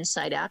go to the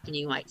Insight app and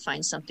you might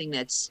find something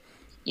that's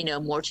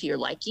more to your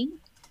liking.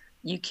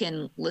 You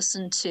can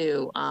listen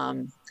to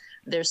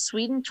there's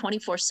Sweden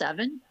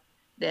 24/7.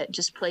 That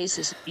just plays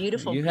this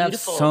beautiful. You have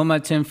so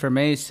much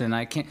information.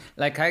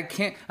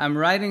 I'm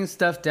writing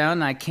stuff down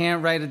and I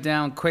can't write it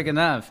down quick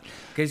enough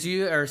because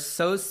you are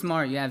so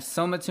smart. You have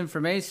so much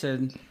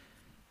information.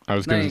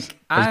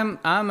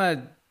 I'm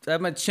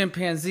a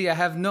chimpanzee. I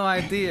have no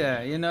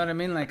idea. You know what I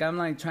mean?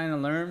 I'm trying to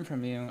learn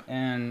from you,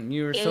 and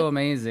you are so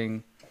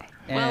amazing.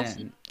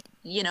 And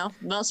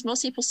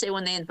most people say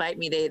when they invite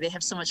me, they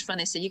have so much fun.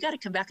 They say, you got to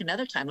come back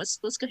another time. Let's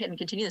go ahead and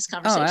continue this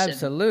conversation. Oh,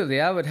 absolutely.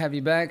 I would have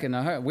you back in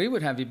a heart. We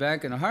would have you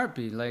back in a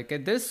heartbeat.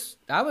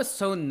 I was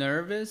so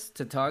nervous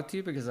to talk to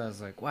you because I was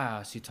like,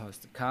 wow, she talks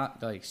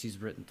to she's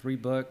written 3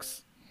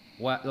 books.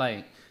 What,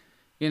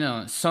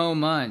 so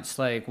much.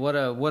 What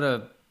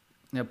a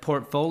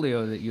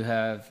portfolio that you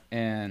have.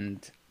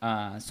 And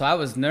so I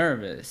was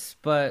nervous.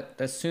 But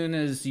as soon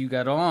as you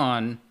got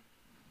on,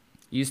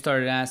 you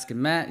started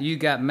asking Matt. You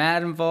got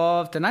Matt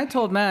involved, and I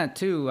told Matt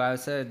too. I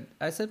said,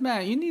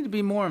 Matt, you need to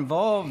be more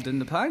involved in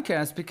the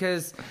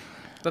podcast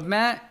but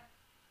Matt,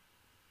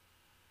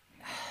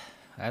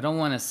 I don't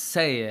want to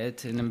say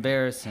it and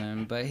embarrass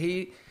him, but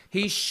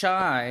he's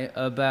shy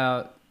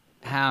about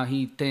how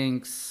he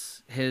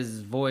thinks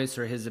his voice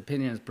or his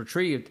opinion is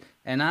portrayed,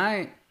 and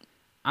I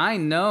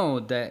know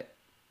that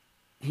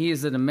he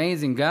is an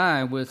amazing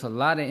guy with a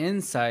lot of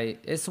insight.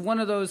 It's one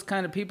of those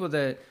kind of people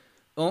that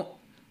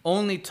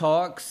only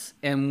talks,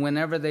 and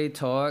whenever they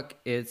talk,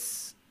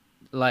 it's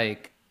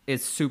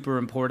super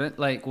important.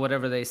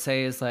 Whatever they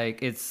say is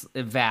it's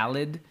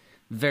valid,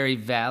 very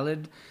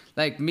valid.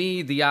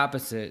 Me, the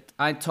opposite.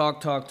 I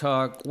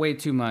talk way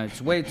too much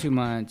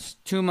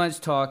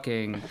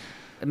talking.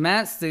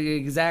 Matt's the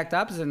exact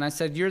opposite, and I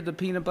said, you're the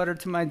peanut butter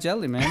to my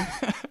jelly, man.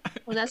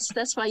 Well,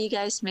 that's why you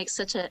guys make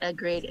such a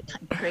great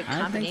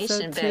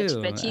combination. I think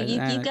so too.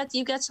 But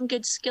you've got some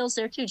good skills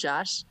there too,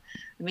 Josh.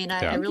 I mean,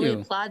 I really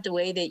applaud the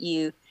way that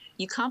you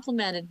you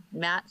complimented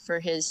Matt for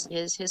his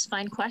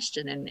fine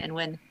question, and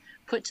when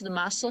put to the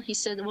muscle, he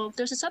said, well,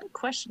 there's this other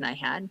question I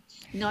had.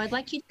 I'd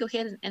like you to go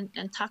ahead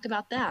and talk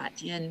about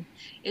that. And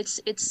it's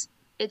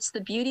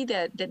the beauty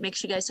that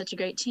makes you guys such a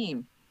great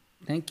team.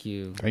 Thank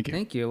you. Thank you.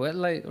 Thank you. What,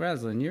 like,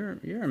 Rosalind,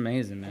 you're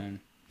amazing,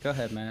 man. Go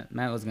ahead, Matt.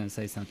 Matt was gonna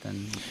say something.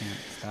 You can't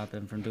stop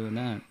him from doing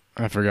that.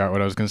 I forgot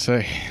what I was going to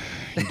say.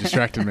 You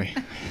distracted me.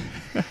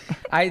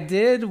 I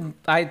did.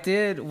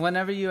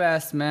 Whenever you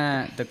asked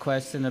Matt the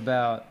question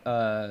about,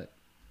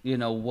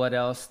 what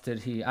else did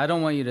he? I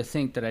don't want you to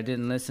think that I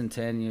didn't listen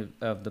to any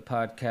of the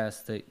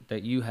podcasts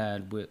that you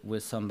had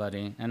with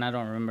somebody, and I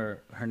don't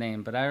remember her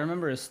name, but I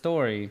remember a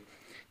story,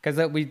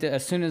 because we did,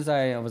 as soon as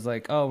I was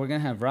like, oh, we're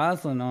gonna have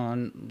Rosalind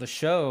on the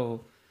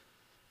show,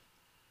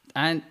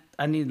 I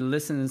need to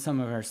listen to some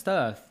of her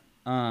stuff.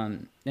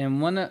 And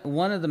one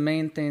of the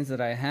main things that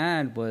I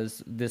had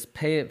was this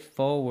pay it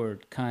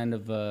forward kind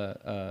of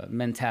a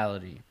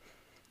mentality,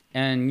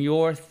 and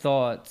your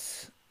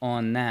thoughts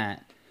on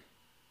that.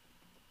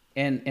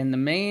 And the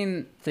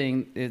main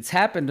thing, it's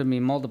happened to me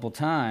multiple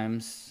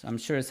times. I'm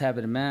sure it's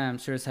happened to Matt. I'm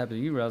sure it's happened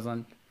to you,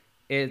 Rosalind.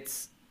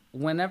 It's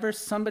whenever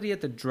somebody at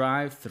the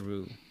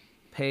drive-thru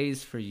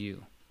pays for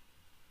you,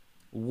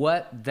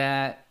 what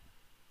that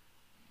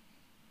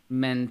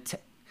meant.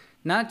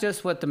 Not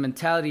just what the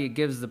mentality it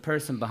gives the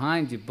person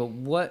behind you, but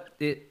what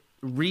it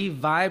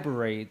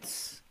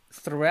reverberates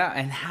throughout,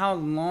 and how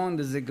long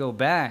does it go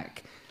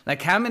back?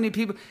 Like, how many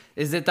people,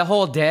 is it the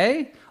whole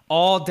day?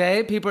 All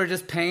day? People are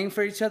just paying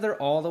for each other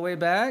all the way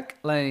back?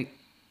 Like,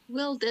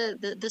 well,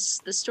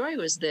 the story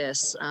was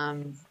this.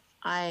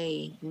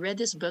 I read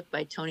this book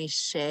by Tony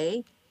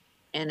Hsieh,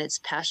 and it's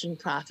Passion,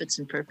 Profits,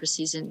 and Purpose.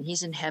 He's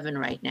in heaven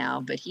right now,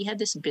 but he had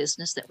this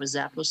business that was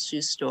Zappos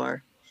shoe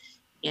store.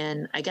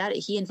 And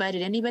he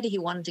invited anybody he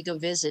wanted to go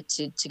visit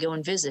to go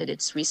and visit.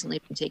 It's recently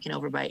been taken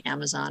over by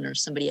Amazon or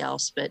somebody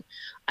else, but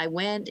I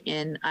went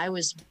and I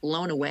was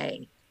blown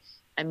away.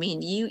 I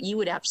mean, you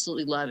would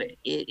absolutely love it.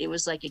 It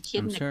was like a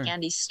kid in a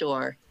candy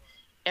store.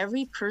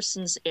 Every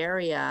person's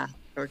area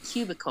or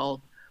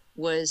cubicle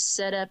was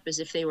set up as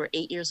if they were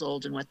 8 years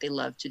old and what they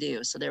loved to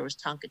do. So there was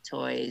Tonka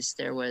toys,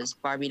 there was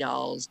Barbie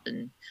dolls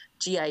and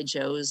G.I.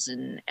 Joes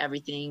and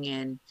everything.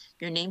 And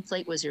your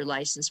nameplate was your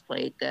license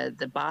plate.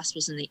 The boss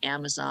was in the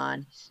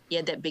Amazon. He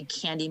had that big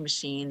candy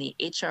machine. The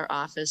HR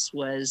office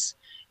was,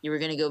 you were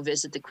going to go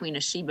visit the Queen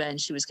of Sheba, and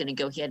she was going to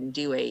go ahead and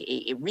do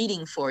a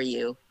reading for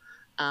you.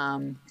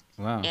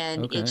 wow.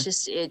 And okay.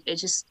 it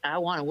just, I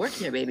want to work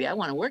there, baby. I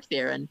want to work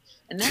there. And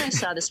then I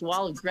saw this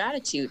wall of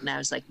gratitude, and I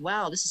was like,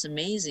 wow, this is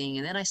amazing.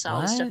 And then I saw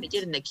all the stuff they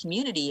did in the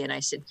community, and I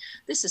said,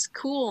 this is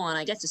cool. And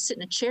I got to sit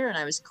in a chair, and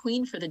I was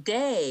queen for the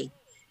day.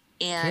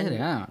 And,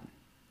 Get out.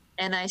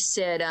 And I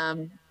said,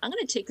 I'm going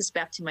to take this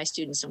back to my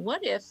students. And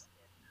what if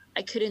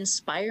I could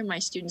inspire my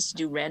students to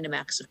do random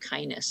acts of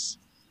kindness?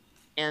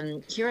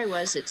 And here I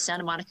was at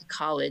Santa Monica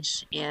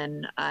College,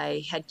 and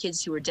I had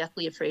kids who were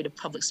deathly afraid of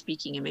public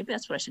speaking, and maybe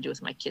that's what I should do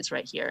with my kids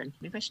right here. And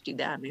maybe I should do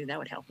that. Maybe that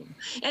would help them.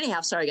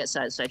 Anyhow, sorry, I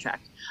got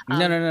sidetracked.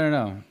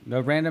 No.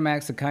 The Random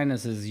Acts of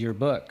Kindness is your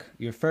book,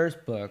 your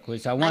first book,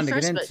 which I wanted to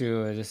get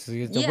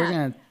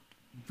into.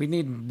 We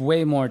need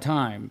way more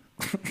time.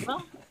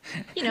 Well,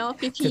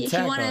 if you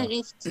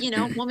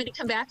want me to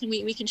come back, and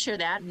we can share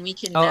that, and we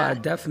can. Oh, I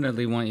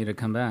definitely want you to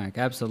come back.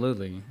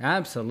 Absolutely.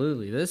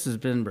 This has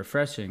been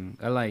refreshing.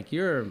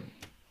 You're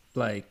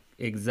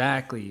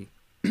exactly.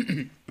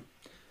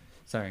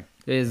 Sorry,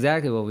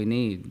 exactly what we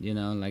need.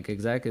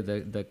 Exactly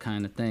the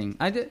kind of thing.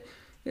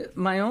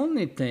 My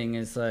only thing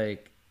is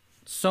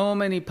so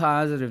many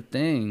positive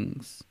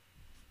things.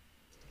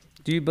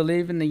 Do you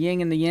believe in the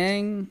yin and the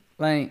yang?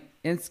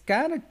 It's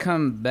gotta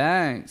come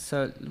back.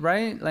 So,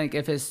 right?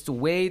 If it's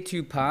way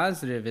too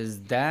positive, is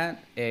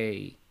that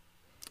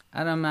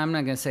I'm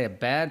not gonna say a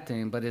bad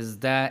thing, but is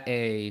that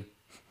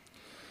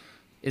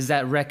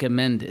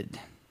recommended?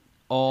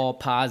 All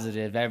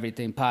positive,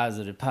 everything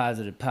positive.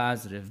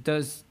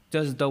 Does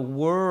the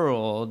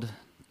world,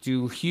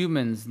 do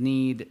humans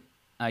need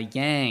a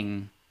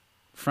yang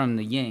from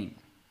the yin?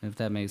 If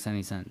that makes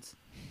any sense.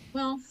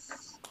 Well,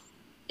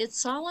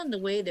 it's all in the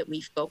way that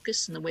we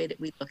focus and the way that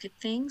we look at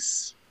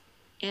things.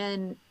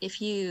 And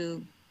if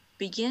you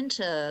begin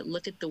to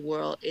look at the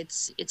world,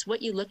 it's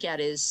what you look at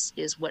is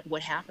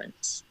what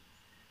happens.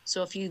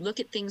 So if you look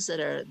at things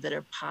that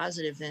are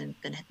positive, then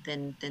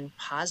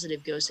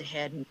positive goes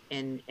ahead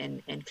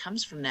and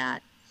comes from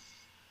that.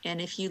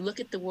 And if you look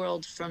at the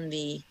world from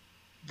the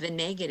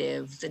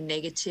negative, the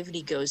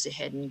negativity goes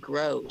ahead and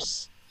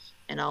grows,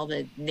 and all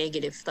the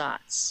negative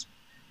thoughts.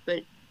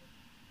 But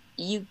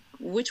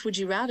which would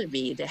you rather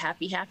be, the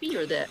happy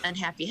or the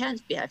unhappy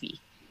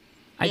happy?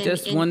 I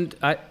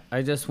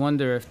just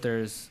wonder if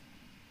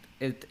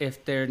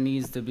there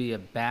needs to be a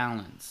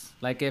balance,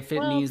 if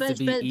it needs to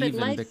be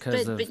even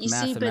because of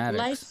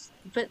mathematics.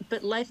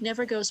 But life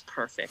never goes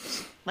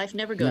perfect. Life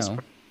never goes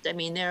perfect. I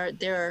mean,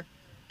 there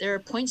are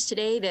points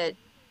today that,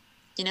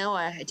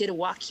 I did a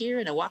walk here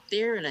and a walk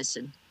there, and I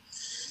said,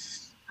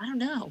 I don't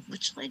know,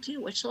 what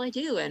shall I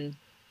do? And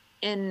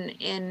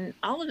and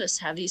all of us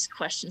have these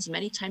questions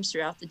many times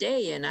throughout the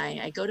day. And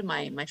I go to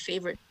my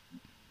favorite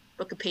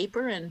book of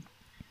paper and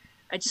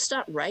I just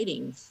start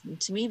writing. And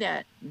to me,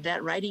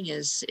 that writing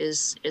is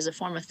a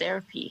form of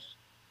therapy.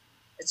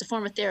 It's a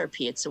form of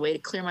therapy. It's a way to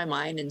clear my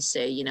mind and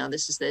say, you know,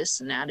 this is this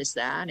and that is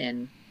that.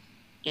 And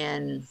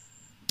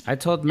I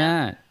told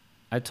Matt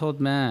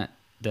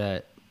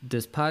that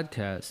this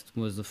podcast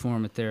was a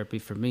form of therapy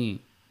for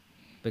me,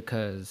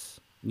 because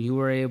you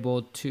were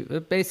able to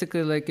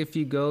basically, like, if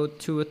you go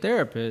to a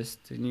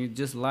therapist and you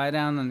just lie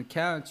down on the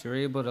couch, you're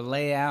able to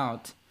lay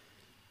out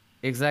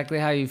exactly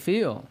how you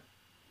feel.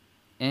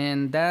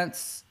 And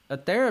that's a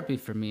therapy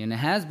for me, and it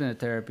has been a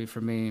therapy for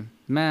me.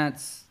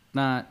 Matt's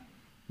not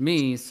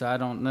me, so I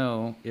don't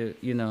know if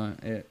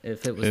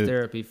it was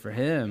therapy for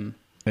him.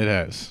 It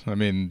has. I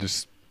mean,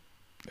 just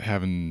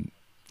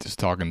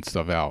talking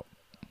stuff out,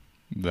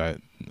 that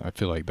I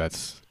feel like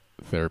that's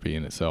therapy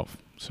in itself.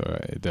 So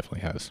it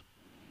definitely has.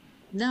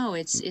 No,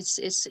 it's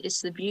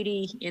the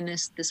beauty in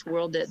this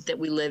world that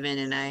we live in.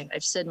 And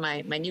I've said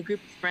my new group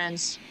of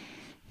friends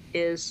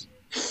is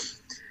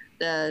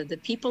the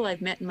people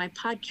I've met in my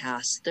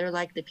podcast. They're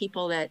like the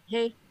people that,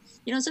 hey,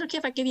 you know, is it okay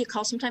if I give you a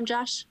call sometime,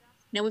 Josh?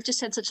 You know, we've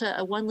just had such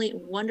a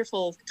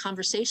wonderful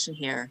conversation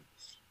here.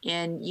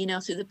 And, you know,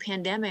 through the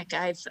pandemic,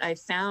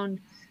 I've found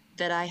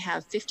that I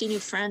have 50 new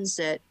friends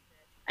that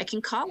I can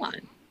call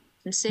on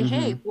and say,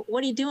 hey,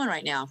 what are you doing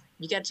right now?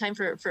 You got time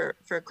for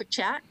a quick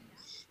chat?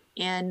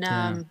 And,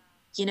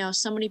 you know,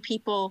 so many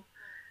people,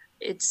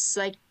 it's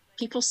like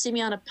people see me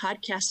on a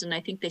podcast and I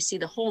think they see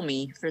the whole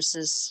me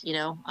versus, you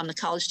know, I'm the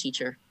college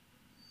teacher.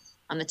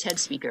 I'm the TED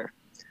speaker.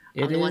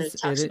 I'm the one who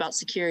talks about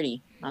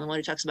security. I'm the one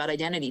who talks about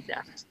identity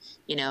theft.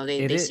 You know,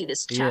 they see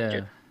this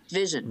chapter,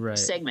 vision,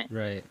 segment.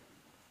 Right.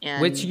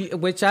 And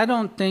which I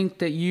don't think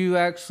that you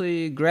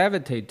actually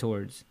gravitate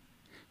towards.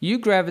 You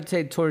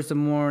gravitate towards the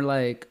more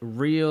like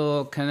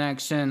real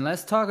connection.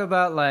 Let's talk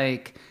about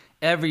like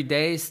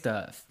everyday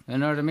stuff. You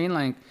know what I mean?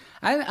 Like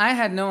I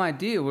had no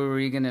idea we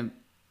were going to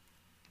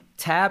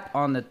tap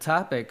on the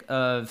topic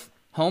of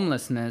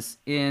homelessness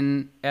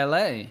in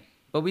LA,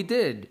 but we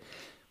did.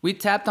 We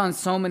tapped on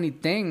so many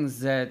things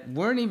that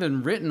weren't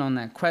even written on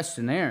that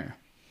questionnaire,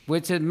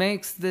 which it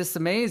makes this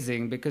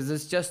amazing because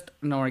it's just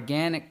an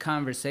organic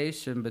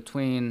conversation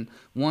between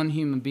one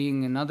human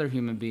being and other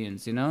human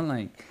beings, you know?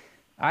 Like,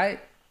 I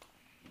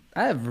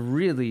have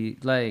really,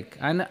 like,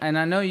 and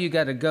I know you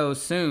got to go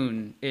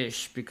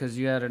soon-ish because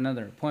you had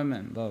another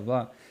appointment, blah,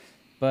 blah,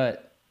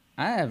 but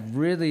I have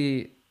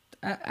really,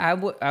 I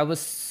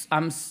was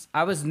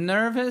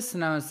nervous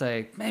and I was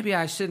like, maybe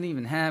I shouldn't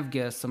even have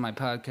guests on my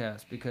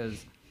podcast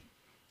because,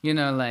 you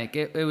know, like,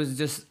 it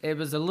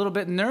was a little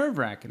bit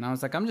nerve-wracking. I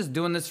was like, I'm just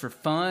doing this for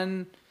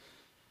fun.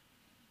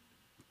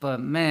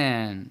 But,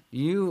 man,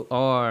 you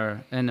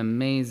are an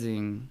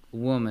amazing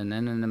woman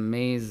and an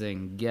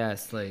amazing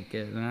guest. Like,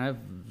 and I've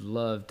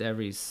loved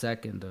every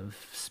second of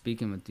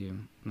speaking with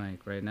you,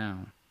 like, right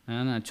now. And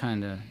I'm not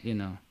trying to, you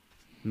know,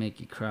 make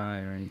you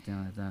cry or anything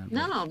like that.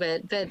 No,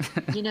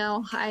 but you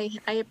know, I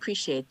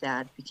appreciate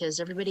that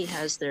because everybody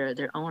has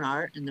their own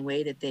art and the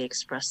way that they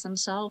express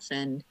themselves.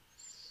 And,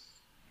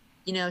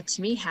 you know,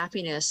 to me,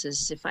 happiness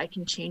is if I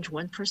can change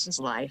one person's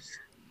life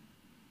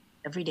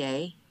every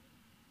day,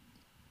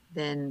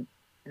 then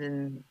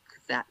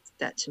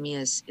that to me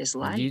is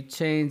life. You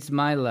changed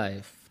my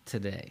life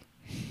today.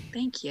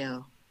 Thank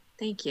you.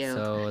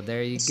 So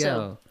there you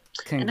go.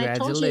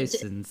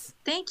 Congratulations.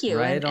 Thank you.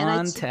 Right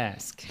on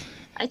task.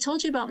 I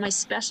told you about my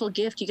special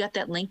gift. You got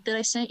that link that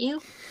I sent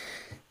you?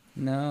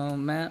 No,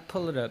 Matt,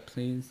 pull it up,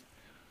 please.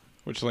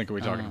 Which link are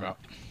we talking about?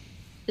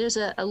 There's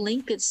a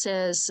link that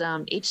says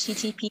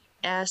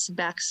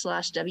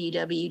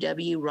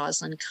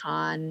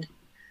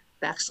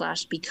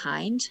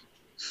https://www.RosalindKahn./be-kind.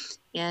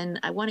 And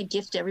I want to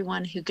gift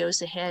everyone who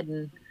goes ahead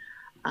and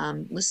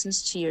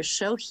listens to your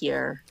show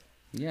here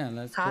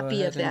let's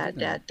copy of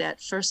that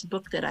first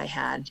book that I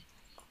had.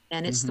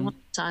 And it's the one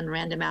that's on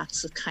Random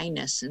Acts of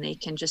Kindness. And they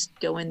can just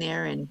go in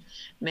there and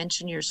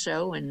mention your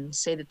show and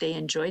say that they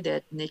enjoyed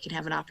it. And they can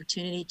have an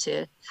opportunity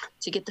to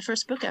get the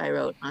first book I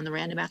wrote on the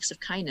Random Acts of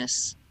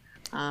Kindness.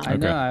 I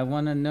know. I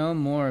want to know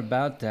more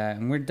about that.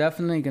 And we're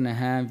definitely going to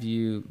have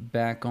you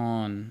back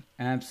on.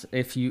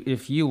 If you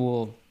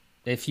enjoyed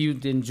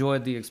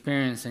the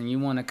experience and you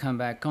want to come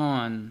back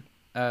on,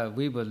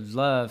 we would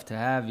love to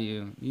have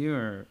you.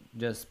 You're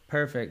just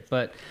perfect.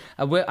 But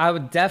I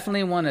would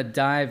definitely want to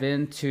dive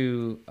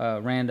into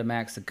Random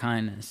Acts of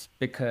Kindness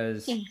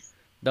because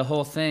the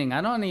whole thing,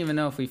 I don't even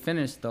know if we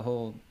finished the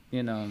whole,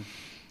 you know,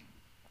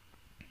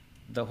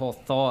 the whole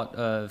thought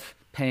of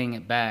paying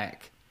it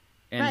back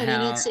and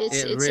how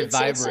it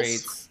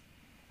reverberates.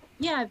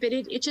 Yeah, but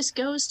it just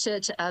goes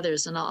to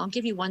others. And I'll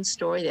give you one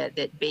story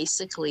that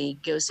basically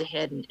goes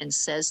ahead and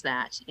says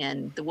that.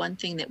 And the one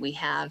thing that we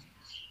have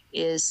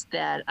is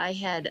that I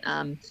had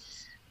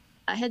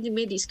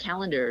made these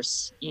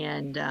calendars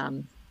and I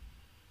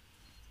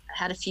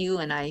had a few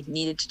and I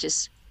needed to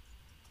just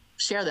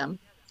share them.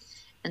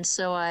 And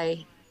so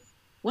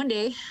one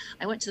day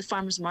I went to the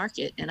farmer's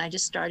market and I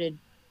just started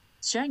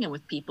sharing them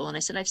with people. And I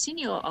said, I've seen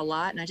you a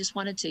lot, and I just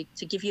wanted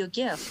to give you a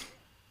gift.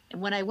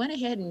 And when I went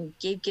ahead and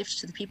gave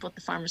gifts to the people at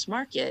the farmer's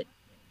market,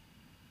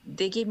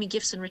 they gave me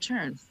gifts in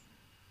return.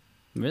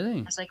 Really?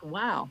 I was like,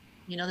 wow.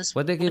 This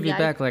What'd they give you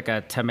back? Like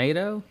a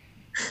tomato?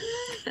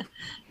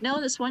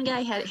 No, this one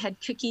guy had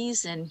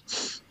cookies, and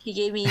he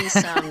gave me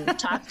some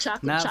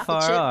chocolate Not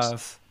far chips.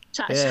 off.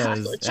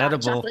 Yes,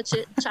 edible.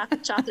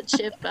 Chocolate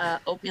chip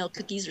oatmeal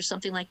cookies or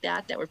something like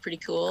that were pretty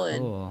cool. And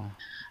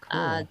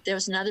Cool. there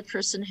was another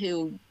person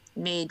who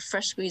made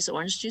fresh squeezed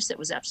orange juice that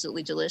was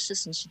absolutely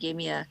delicious, and she gave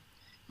me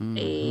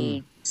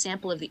a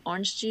sample of the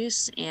orange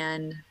juice.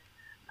 And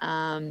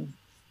I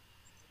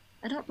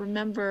don't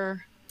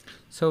remember.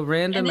 So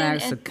random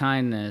acts of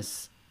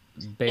kindness,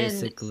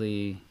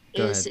 basically.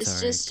 Go ahead,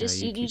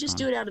 You just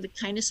do it out of the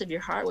kindness of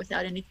your heart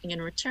without anything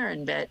in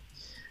return. But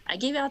I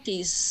gave out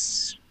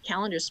these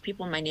calendars to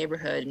people in my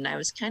neighborhood, and I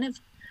was kind of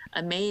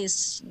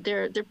amazed.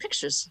 They're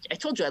pictures. I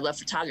told you I love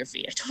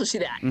photography. I told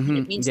you that.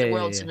 It means the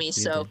world to me.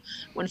 So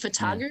when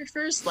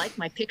photographers like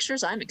my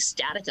pictures, I'm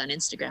ecstatic on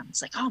Instagram.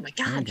 It's like, oh my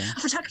God, a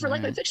photographer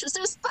liked my pictures.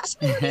 There's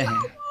possibility.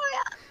 Oh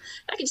yeah.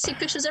 I can see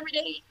pictures every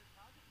day.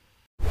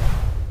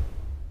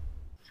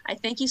 I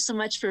thank you so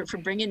much for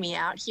bringing me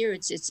out here.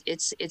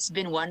 It's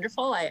been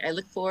wonderful. I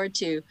look forward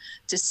to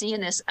seeing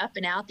this up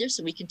and out there,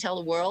 so we can tell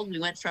the world we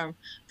went from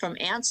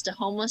ants to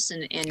homeless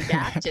and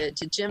back to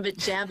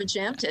Jamba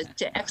Jam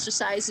to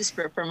exercises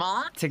for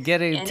mom to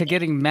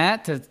getting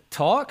Matt to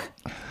talk.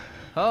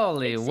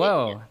 Holy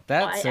whoa!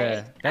 That's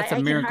a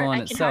miracle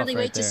in itself. I can hardly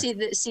wait to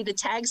see the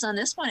tags on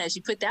this one as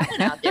you put that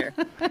one out there.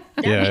 That'd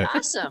be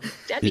awesome.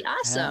 That'd be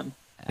awesome.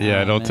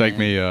 Yeah, it'll take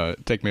me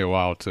a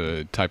while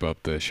to type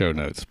up the show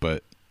notes,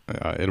 but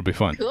it'll be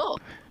fun.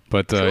 Cool.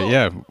 But cool.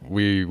 Yeah,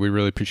 we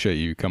really appreciate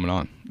you coming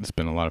on. It's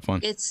been a lot of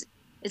fun. It's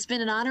been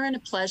an honor and a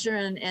pleasure,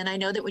 and I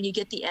know that when you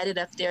get the edit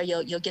up there,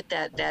 you'll get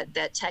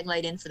that tag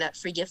light in for that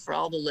free gift for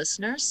all the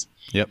listeners.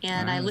 Yep.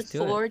 And I look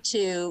forward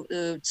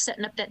to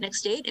setting up that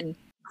next date, and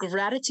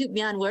gratitude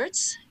beyond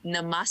words.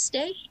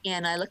 Namaste,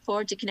 and I look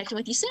forward to connecting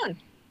with you soon.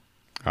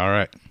 All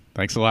right.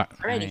 Thanks a lot.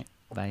 Alrighty.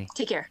 Bye.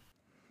 Take care.